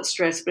we call it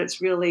stress, but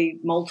it's really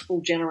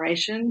multiple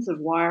generations of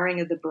wiring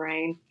of the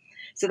brain.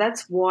 So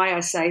that's why I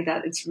say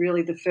that it's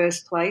really the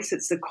first place.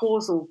 It's the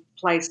causal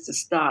place to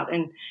start.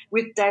 And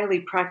with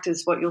daily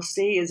practice, what you'll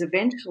see is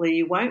eventually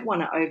you won't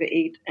want to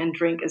overeat and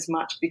drink as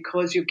much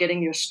because you're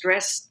getting your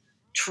stress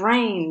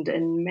trained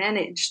and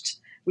managed,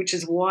 which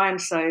is why I'm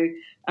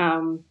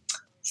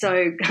so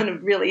so kind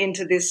of really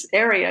into this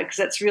area because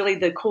that's really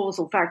the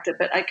causal factor.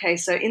 But okay,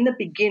 so in the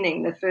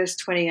beginning, the first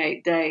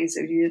 28 days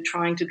of you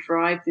trying to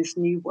drive this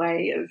new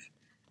way of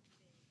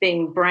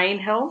being brain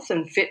health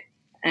and fit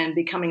and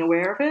becoming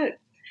aware of it,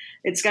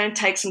 it's going to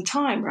take some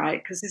time,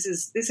 right? Because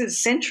this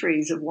is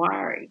centuries of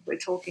wiring we're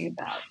talking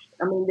about.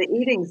 I mean, the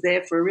eating's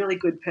there for a really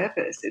good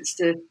purpose. It's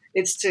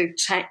to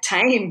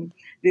tame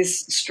this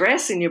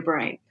stress in your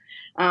brain.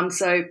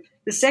 So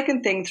the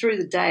second thing through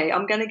the day,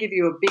 I'm going to give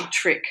you a big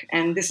trick,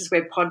 and this is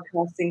where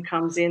podcasting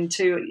comes in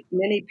too.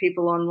 Many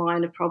people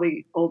online have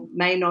probably or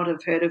may not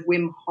have heard of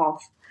Wim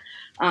Hof,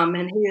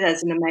 and he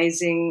has an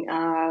amazing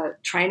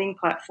training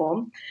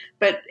platform.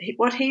 But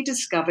what he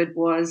discovered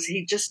was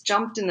he just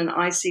jumped in an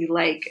icy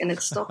lake, and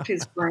it stopped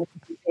his brain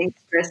from being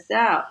stressed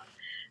out.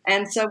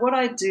 And so what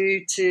I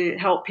do to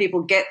help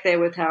people get there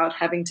without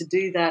having to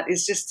do that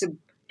is just to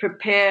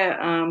prepare,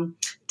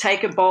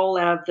 take a bowl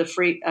out of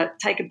the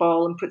take a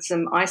bowl and put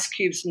some ice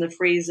cubes in the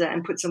freezer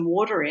and put some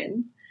water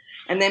in,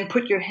 and then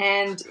put your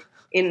hand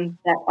in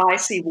that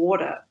icy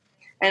water.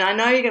 And I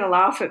know you're going to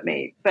laugh at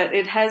me, but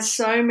it has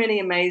so many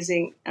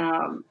amazing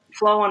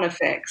flow-on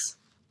effects.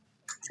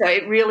 So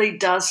it really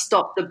does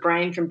stop the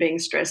brain from being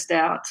stressed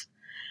out.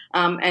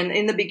 And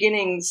in the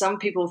beginning, some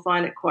people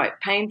find it quite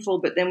painful,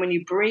 but then when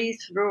you breathe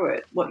through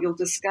it, what you'll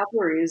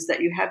discover is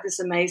that you have this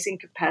amazing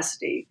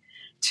capacity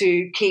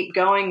to keep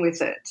going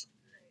with it.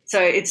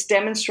 So it's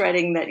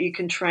demonstrating that you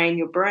can train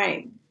your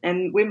brain.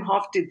 And Wim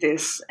Hof did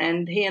this,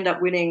 and he ended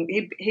up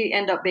winning. He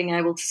ended up being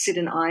able to sit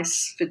in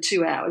ice for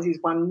 2 hours. He's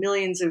won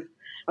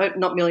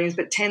not millions,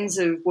 but tens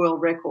of world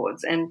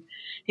records. And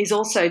he's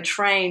also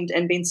trained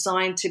and been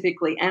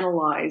scientifically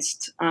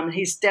analysed.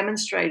 He's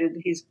demonstrated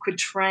he could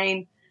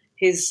train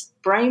his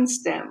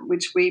brainstem,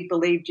 which we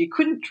believed you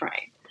couldn't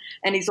train.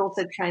 And he's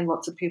also trained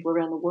lots of people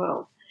around the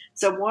world.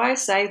 So why I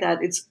say that,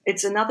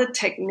 it's another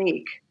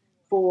technique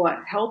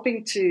for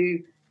helping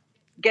to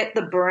get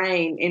the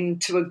brain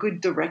into a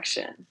good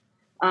direction.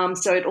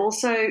 So it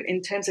also,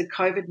 in terms of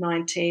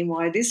COVID-19,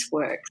 why this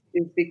works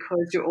is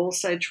because you're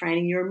also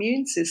training your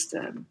immune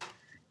system.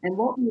 And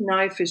what we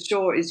know for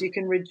sure is you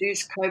can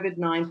reduce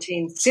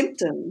COVID-19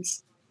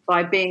 symptoms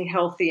by being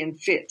healthy and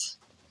fit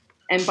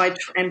and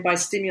by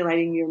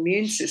stimulating your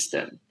immune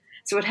system.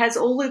 So it has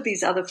all of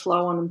these other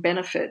flow-on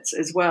benefits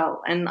as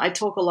well. And I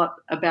talk a lot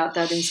about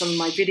that in some of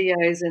my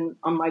videos and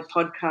on my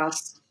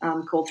podcast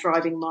called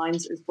Thriving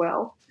Minds as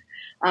well.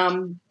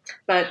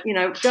 But,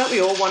 don't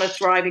we all want a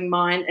thriving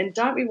mind, and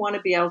don't we want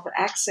to be able to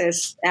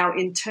access our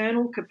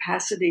internal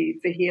capacity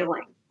for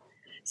healing?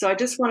 So I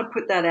just want to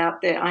put that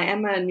out there. I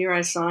am a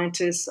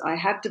neuroscientist. I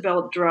have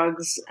developed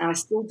drugs. And I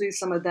still do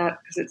some of that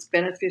because it's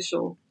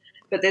beneficial.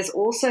 But there's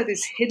also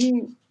this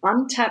hidden,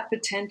 untapped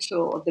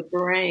potential of the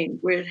brain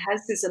where it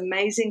has this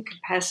amazing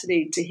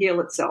capacity to heal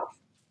itself.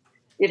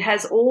 It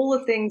has all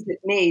the things it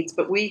needs,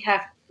 but we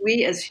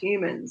as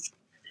humans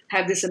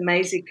have this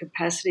amazing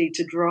capacity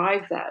to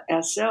drive that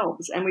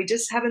ourselves, and we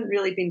just haven't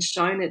really been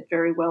shown it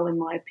very well, in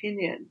my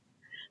opinion.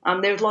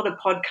 There's a lot of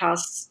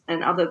podcasts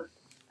and other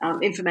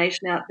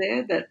information out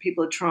there that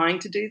people are trying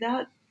to do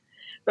that,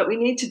 but we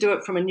need to do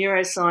it from a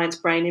neuroscience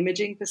brain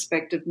imaging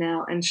perspective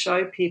now and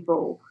show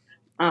people,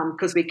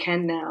 because we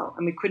can now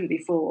and we couldn't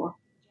before,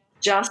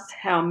 just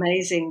how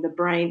amazing the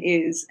brain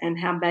is and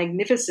how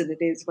magnificent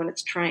it is when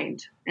it's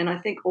trained. And I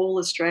think all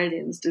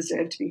Australians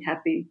deserve to be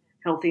happy,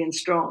 healthy and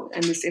strong,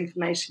 and this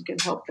information can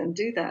help them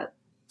do that.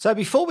 So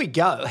before we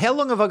go, how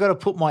long have I got to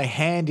put my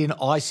hand in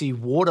icy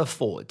water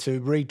for to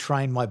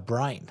retrain my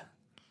brain?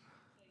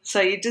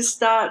 So you just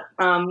start.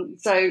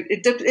 So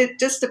it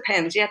just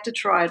depends. You have to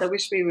try it. I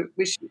wish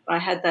I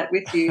had that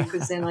with you,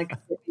 because then I could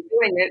be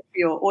doing it for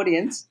your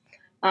audience.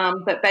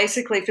 But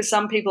basically, for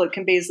some people, it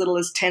can be as little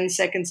as 10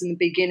 seconds in the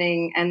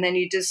beginning, and then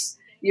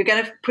you're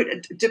going to put.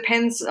 It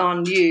depends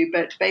on you,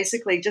 but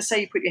basically, just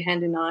say you put your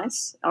hand in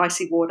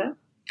icy water.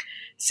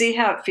 See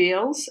how it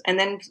feels, and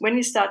then when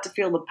you start to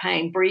feel the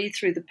pain, breathe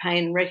through the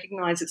pain and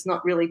recognize it's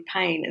not really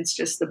pain. It's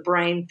just the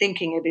brain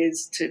thinking it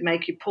is to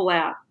make you pull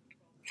out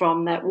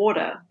from that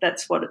water.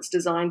 That's what it's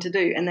designed to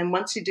do. And then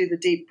once you do the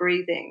deep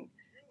breathing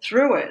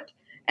through it,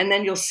 and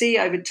then you'll see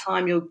over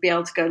time you'll be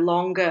able to go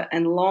longer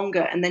and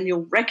longer, and then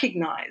you'll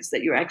recognize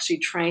that you're actually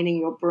training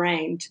your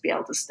brain to be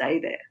able to stay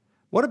there.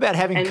 What about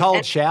having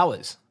cold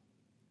showers?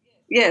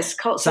 Yes,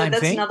 cold. So that's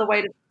thing? another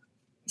way to.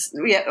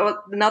 Yeah,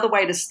 or another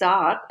way to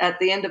start, at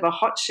the end of a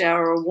hot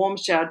shower or a warm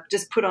shower,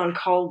 just put on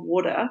cold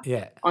water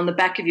on the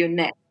back of your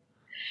neck.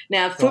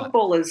 Now,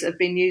 footballers have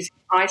been using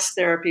ice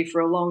therapy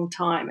for a long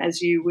time,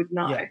 as you would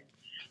know,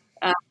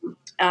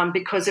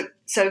 because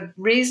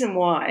reason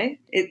why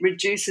it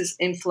reduces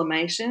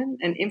inflammation,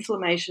 and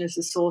inflammation is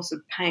the source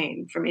of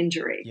pain from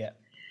injury. Yeah.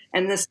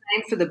 And the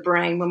same for the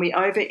brain. When we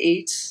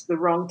overeat the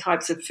wrong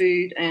types of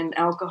food and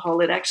alcohol,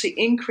 it actually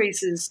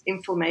increases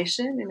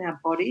inflammation in our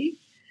body.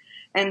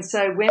 And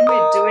so when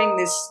we're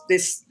doing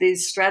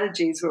these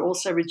strategies, we're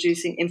also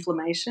reducing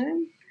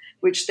inflammation,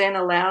 which then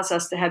allows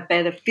us to have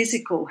better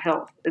physical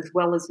health as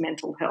well as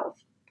mental health.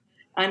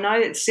 I know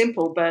it's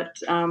simple, but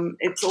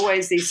it's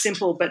always these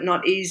simple but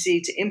not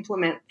easy to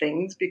implement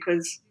things,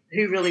 because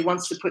who really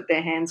wants to put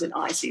their hands in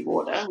icy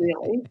water,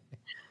 really?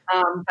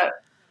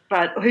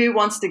 But who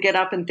wants to get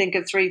up and think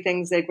of 3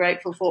 things they're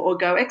grateful for or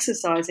go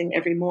exercising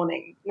every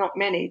morning? Not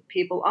many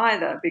people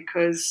either,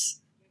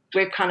 because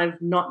we're kind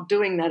of not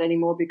doing that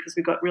anymore because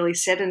we got really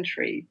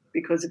sedentary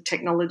because of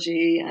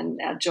technology and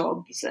our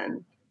jobs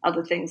and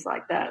other things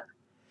like that.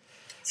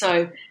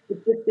 So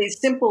it's just these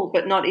simple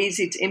but not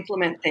easy to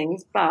implement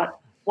things. But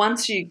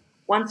once you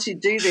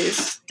do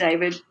this,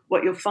 David,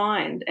 what you'll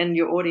find, and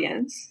your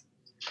audience,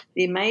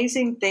 the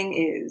amazing thing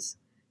is,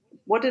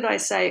 what did I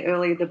say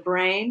earlier? The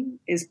brain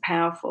is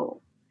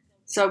powerful.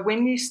 So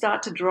when you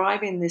start to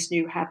drive in this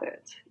new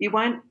habit, you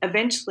won't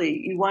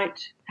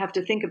have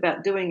to think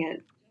about doing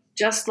it.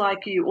 Just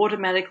like you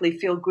automatically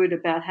feel good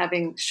about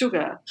having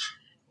sugar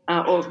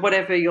or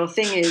whatever your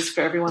thing is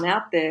for everyone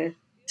out there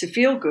to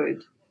feel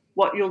good,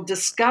 what you'll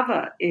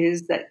discover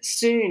is that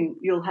soon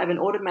you'll have an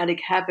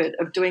automatic habit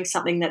of doing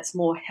something that's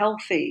more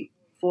healthy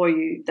for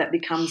you that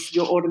becomes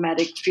your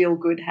automatic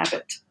feel-good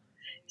habit.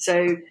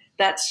 So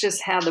that's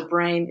just how the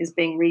brain is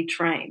being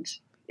retrained,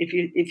 if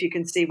you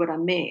can see what I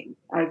mean.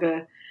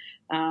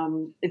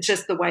 It's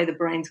just the way the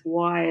brain's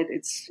wired.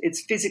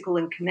 It's physical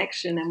in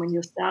connection, and when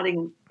you're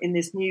starting in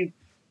this new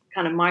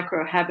kind of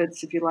micro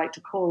habits, if you like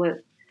to call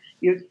it,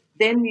 you're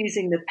then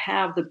using the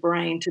power of the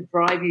brain to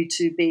drive you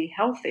to be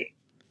healthy.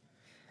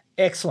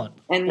 Excellent.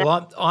 And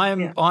well,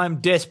 I'm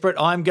desperate.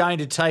 I'm going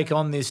to take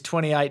on this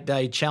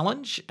 28-day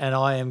challenge, and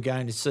I am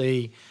going to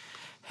see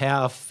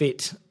how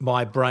fit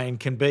my brain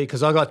can be,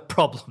 because I got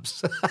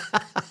problems.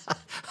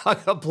 I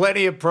got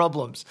plenty of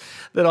problems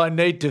that I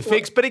need to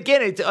fix. But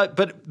again,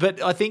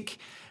 but I think,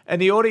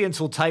 and the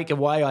audience will take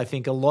away, I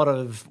think, a lot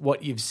of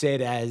what you've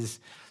said as,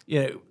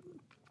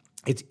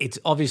 it's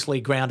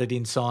obviously grounded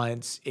in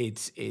science.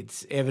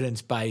 It's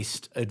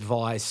evidence-based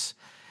advice.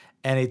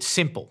 And it's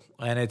simple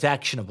and it's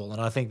actionable.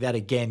 And I think that,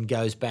 again,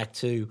 goes back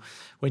to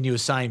when you were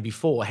saying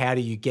before, how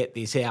do you get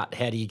this out?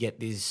 How do you get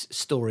this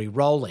story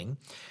rolling?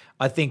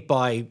 I think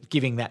by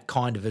giving that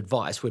kind of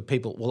advice where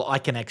people, well, I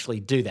can actually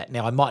do that.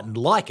 Now, I mightn't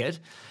like it,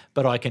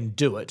 but I can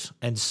do it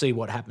and see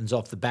what happens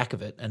off the back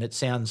of it. And it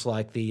sounds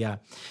like the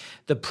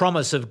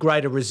promise of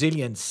greater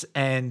resilience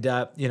and,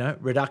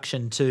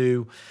 reduction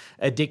to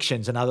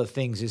addictions and other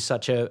things is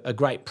such a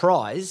great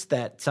prize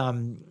that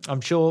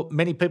I'm sure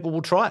many people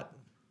will try it.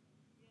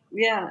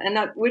 Yeah, and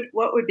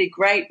what would be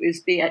great is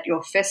be at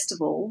your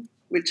festival,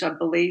 which I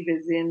believe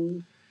is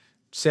in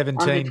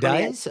 17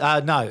 days.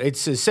 No,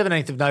 it's the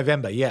 17th of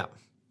November, yeah.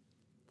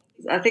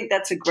 I think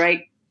that's a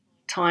great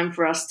time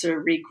for us to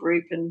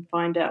regroup and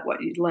find out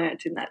what you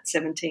learnt in that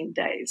 17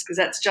 days, because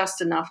that's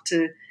just enough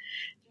to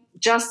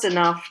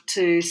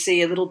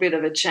see a little bit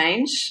of a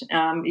change.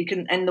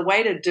 And the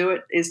way to do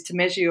it is to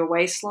measure your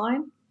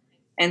waistline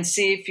and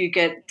see if you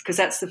get, because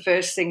that's the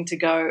first thing to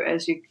go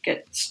as you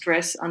get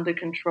stress under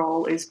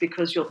control, is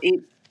because you'll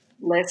eat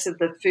less of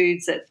the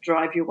foods that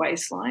drive your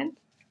waistline.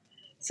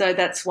 So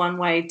that's one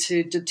way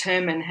to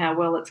determine how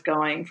well it's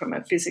going from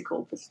a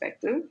physical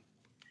perspective.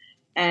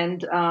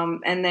 And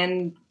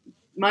then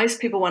most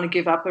people want to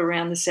give up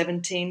around the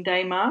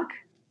 17-day mark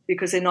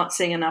because they're not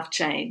seeing enough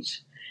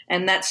change.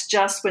 And that's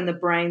just when the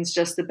brain's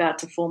just about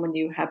to form a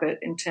new habit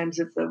in terms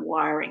of the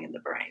wiring in the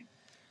brain.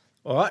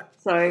 All right.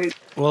 So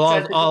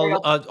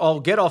I'll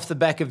get off the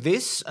back of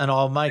this, and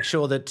I'll make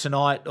sure that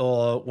tonight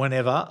or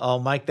whenever I'll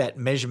make that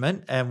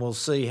measurement, and we'll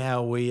see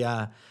how we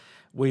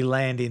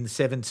land in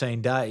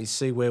 17 days,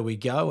 see where we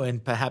go,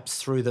 and perhaps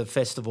through the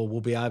festival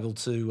we'll be able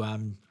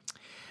to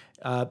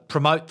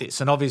promote this.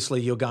 And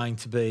obviously you're going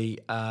to be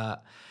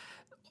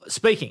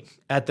speaking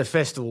at the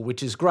festival,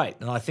 which is great,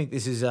 and I think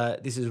this is a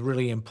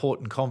really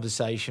important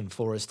conversation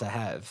for us to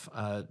have,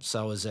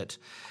 so as that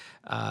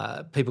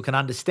people can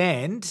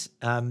understand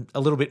a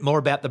little bit more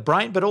about the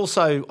brain, but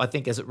also I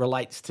think as it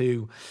relates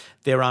to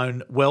their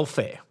own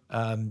welfare,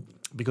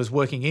 because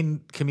working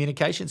in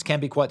communications can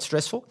be quite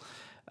stressful.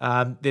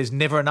 There's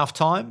never enough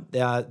time.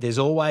 There's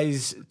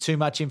always too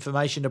much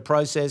information to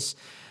process.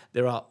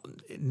 There are,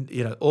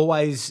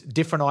 always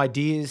different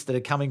ideas that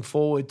are coming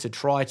forward to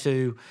try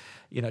to,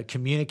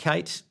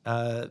 communicate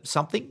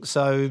something.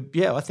 So,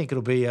 yeah, I think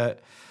it'll be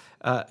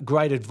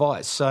great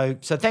advice. So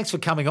thanks for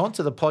coming on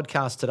to the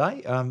podcast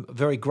today. I'm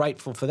very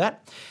grateful for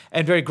that,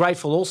 and very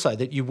grateful also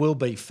that you will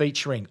be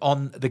featuring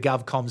on the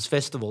GovComms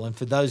Festival. And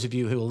for those of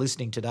you who are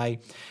listening today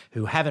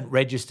who haven't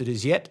registered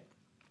as yet,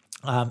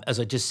 as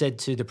I just said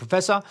to the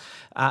professor,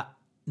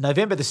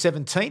 November the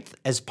 17th,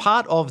 as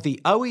part of the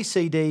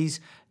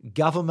OECD's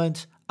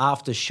Government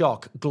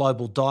Aftershock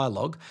Global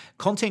Dialogue,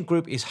 Content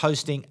Group is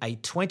hosting a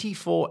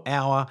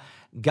 24-hour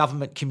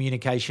government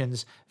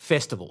communications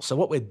festival. So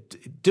what we're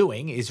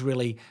doing is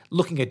really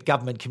looking at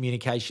government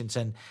communications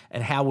and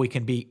how we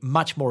can be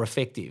much more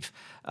effective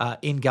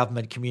in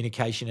government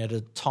communication at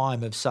a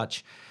time of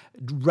such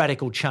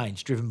radical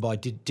change driven by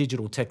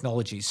digital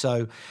technology.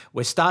 So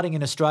we're starting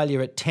in Australia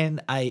at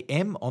 10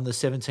 a.m. on the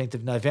 17th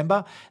of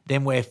November.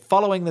 Then we're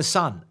following the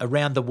sun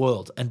around the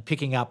world and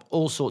picking up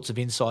all sorts of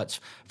insights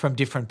from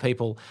different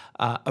people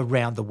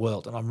around the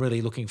world. And I'm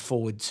really looking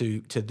forward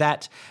to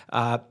that.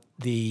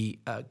 The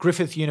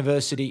Griffith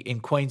University in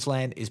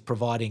Queensland is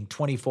providing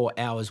 24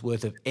 hours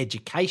worth of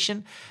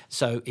education.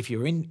 So if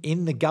you're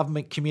in the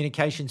government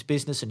communications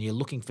business and you're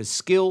looking for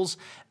skills,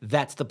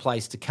 that's the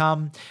place to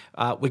come.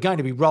 We're going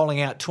to be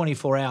rolling out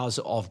 24 hours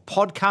of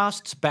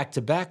podcasts back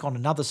to back on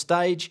another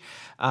stage.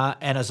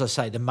 And as I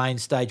say, the main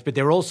stage, but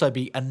there will also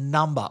be a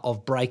number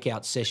of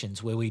breakout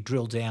sessions where we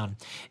drill down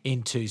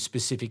into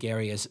specific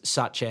areas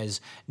such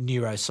as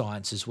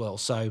neuroscience as well.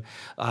 So,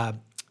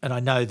 and I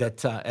know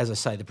that, as I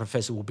say, the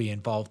professor will be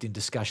involved in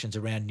discussions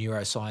around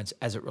neuroscience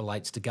as it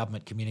relates to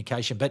government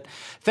communication. But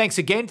thanks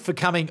again for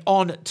coming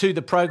on to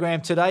the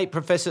program today,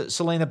 Professor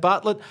Selena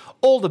Bartlett.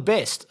 All the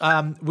best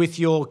with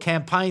your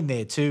campaign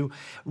there to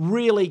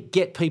really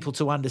get people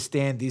to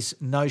understand this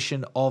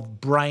notion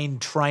of brain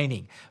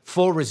training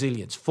for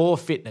resilience, for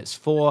fitness,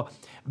 for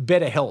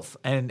better health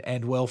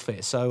and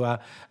welfare. So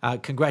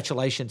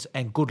congratulations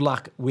and good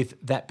luck with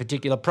that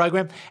particular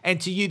program.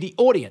 And to you, the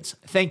audience,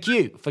 thank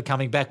you for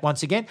coming back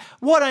once again.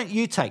 Why don't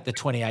you take the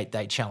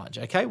 28-day challenge,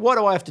 okay? Why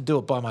do I have to do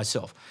it by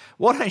myself?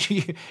 Why don't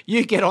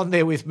you get on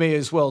there with me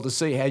as well to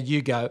see how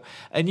you go,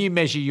 and you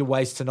measure your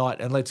waist tonight,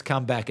 and let's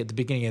come back at the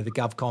beginning of the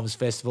GovComms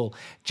Festival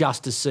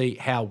just to see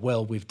how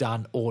well we've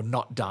done or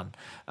not done.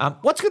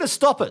 What's going to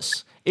stop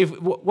us?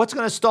 What's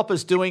going to stop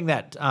us doing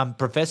that,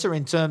 Professor,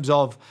 in terms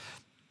of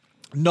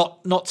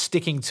not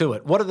sticking to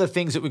it? What are the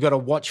things that we've got to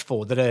watch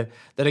for that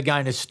are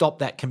going to stop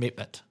that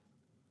commitment?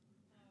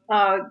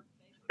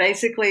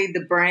 Basically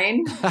the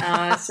brain.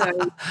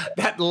 So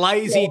that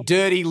lazy,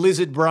 dirty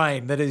lizard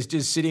brain that is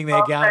just sitting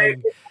there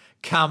going,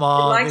 come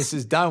on,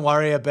 don't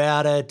worry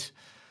about it.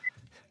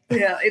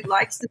 Yeah, it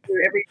likes to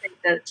do everything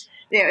that,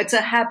 it's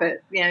a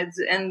habit,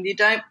 and you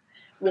don't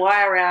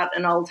wire out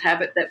an old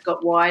habit that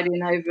got wired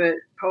in over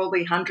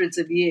probably hundreds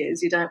of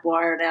years. You don't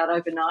wire it out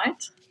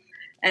overnight.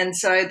 And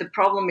so the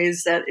problem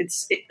is that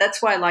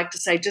that's why I like to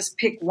say just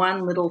pick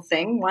one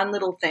thing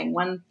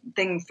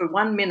for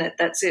 1 minute,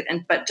 that's it,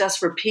 but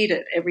just repeat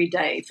it every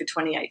day for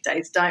 28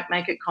 days. Don't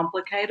make it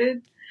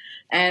complicated.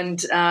 And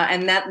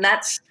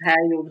that's how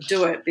you'll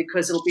do it,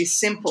 because it'll be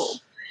simple.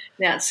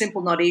 Now, it's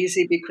simple, not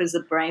easy, because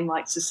the brain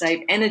likes to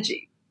save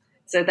energy.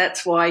 So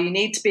that's why you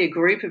need to be a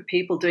group of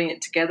people doing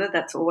it together.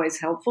 That's always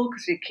helpful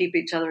because you keep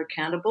each other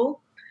accountable.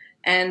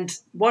 And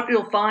what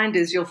you'll find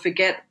is you'll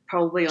forget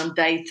probably on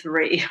day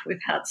 3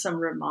 without some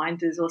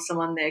reminders or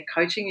someone there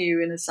coaching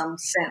you in some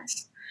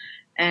sense.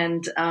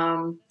 And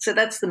so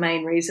that's the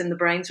main reason. The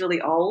brain's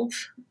really old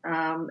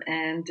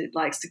and it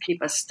likes to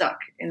keep us stuck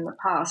in the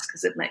past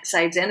because it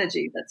saves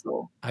energy, that's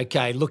all.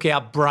 Okay, look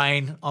out,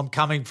 brain. I'm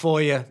coming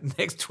for you.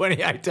 Next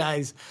 28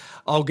 days,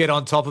 I'll get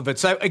on top of it.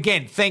 So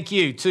again, thank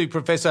you to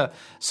Professor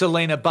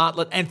Selena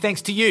Bartlett, and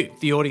thanks to you,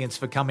 the audience,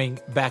 for coming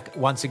back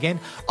once again.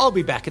 I'll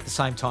be back at the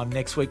same time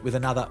next week with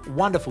another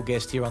wonderful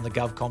guest here on the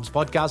GovComms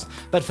podcast.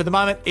 But for the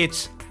moment,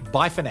 it's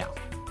bye for now.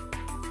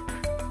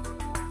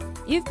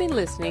 You've been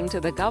listening to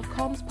the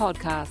GovComms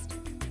podcast.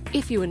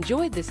 If you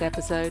enjoyed this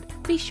episode,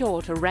 be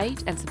sure to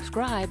rate and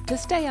subscribe to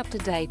stay up to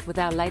date with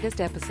our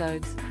latest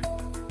episodes.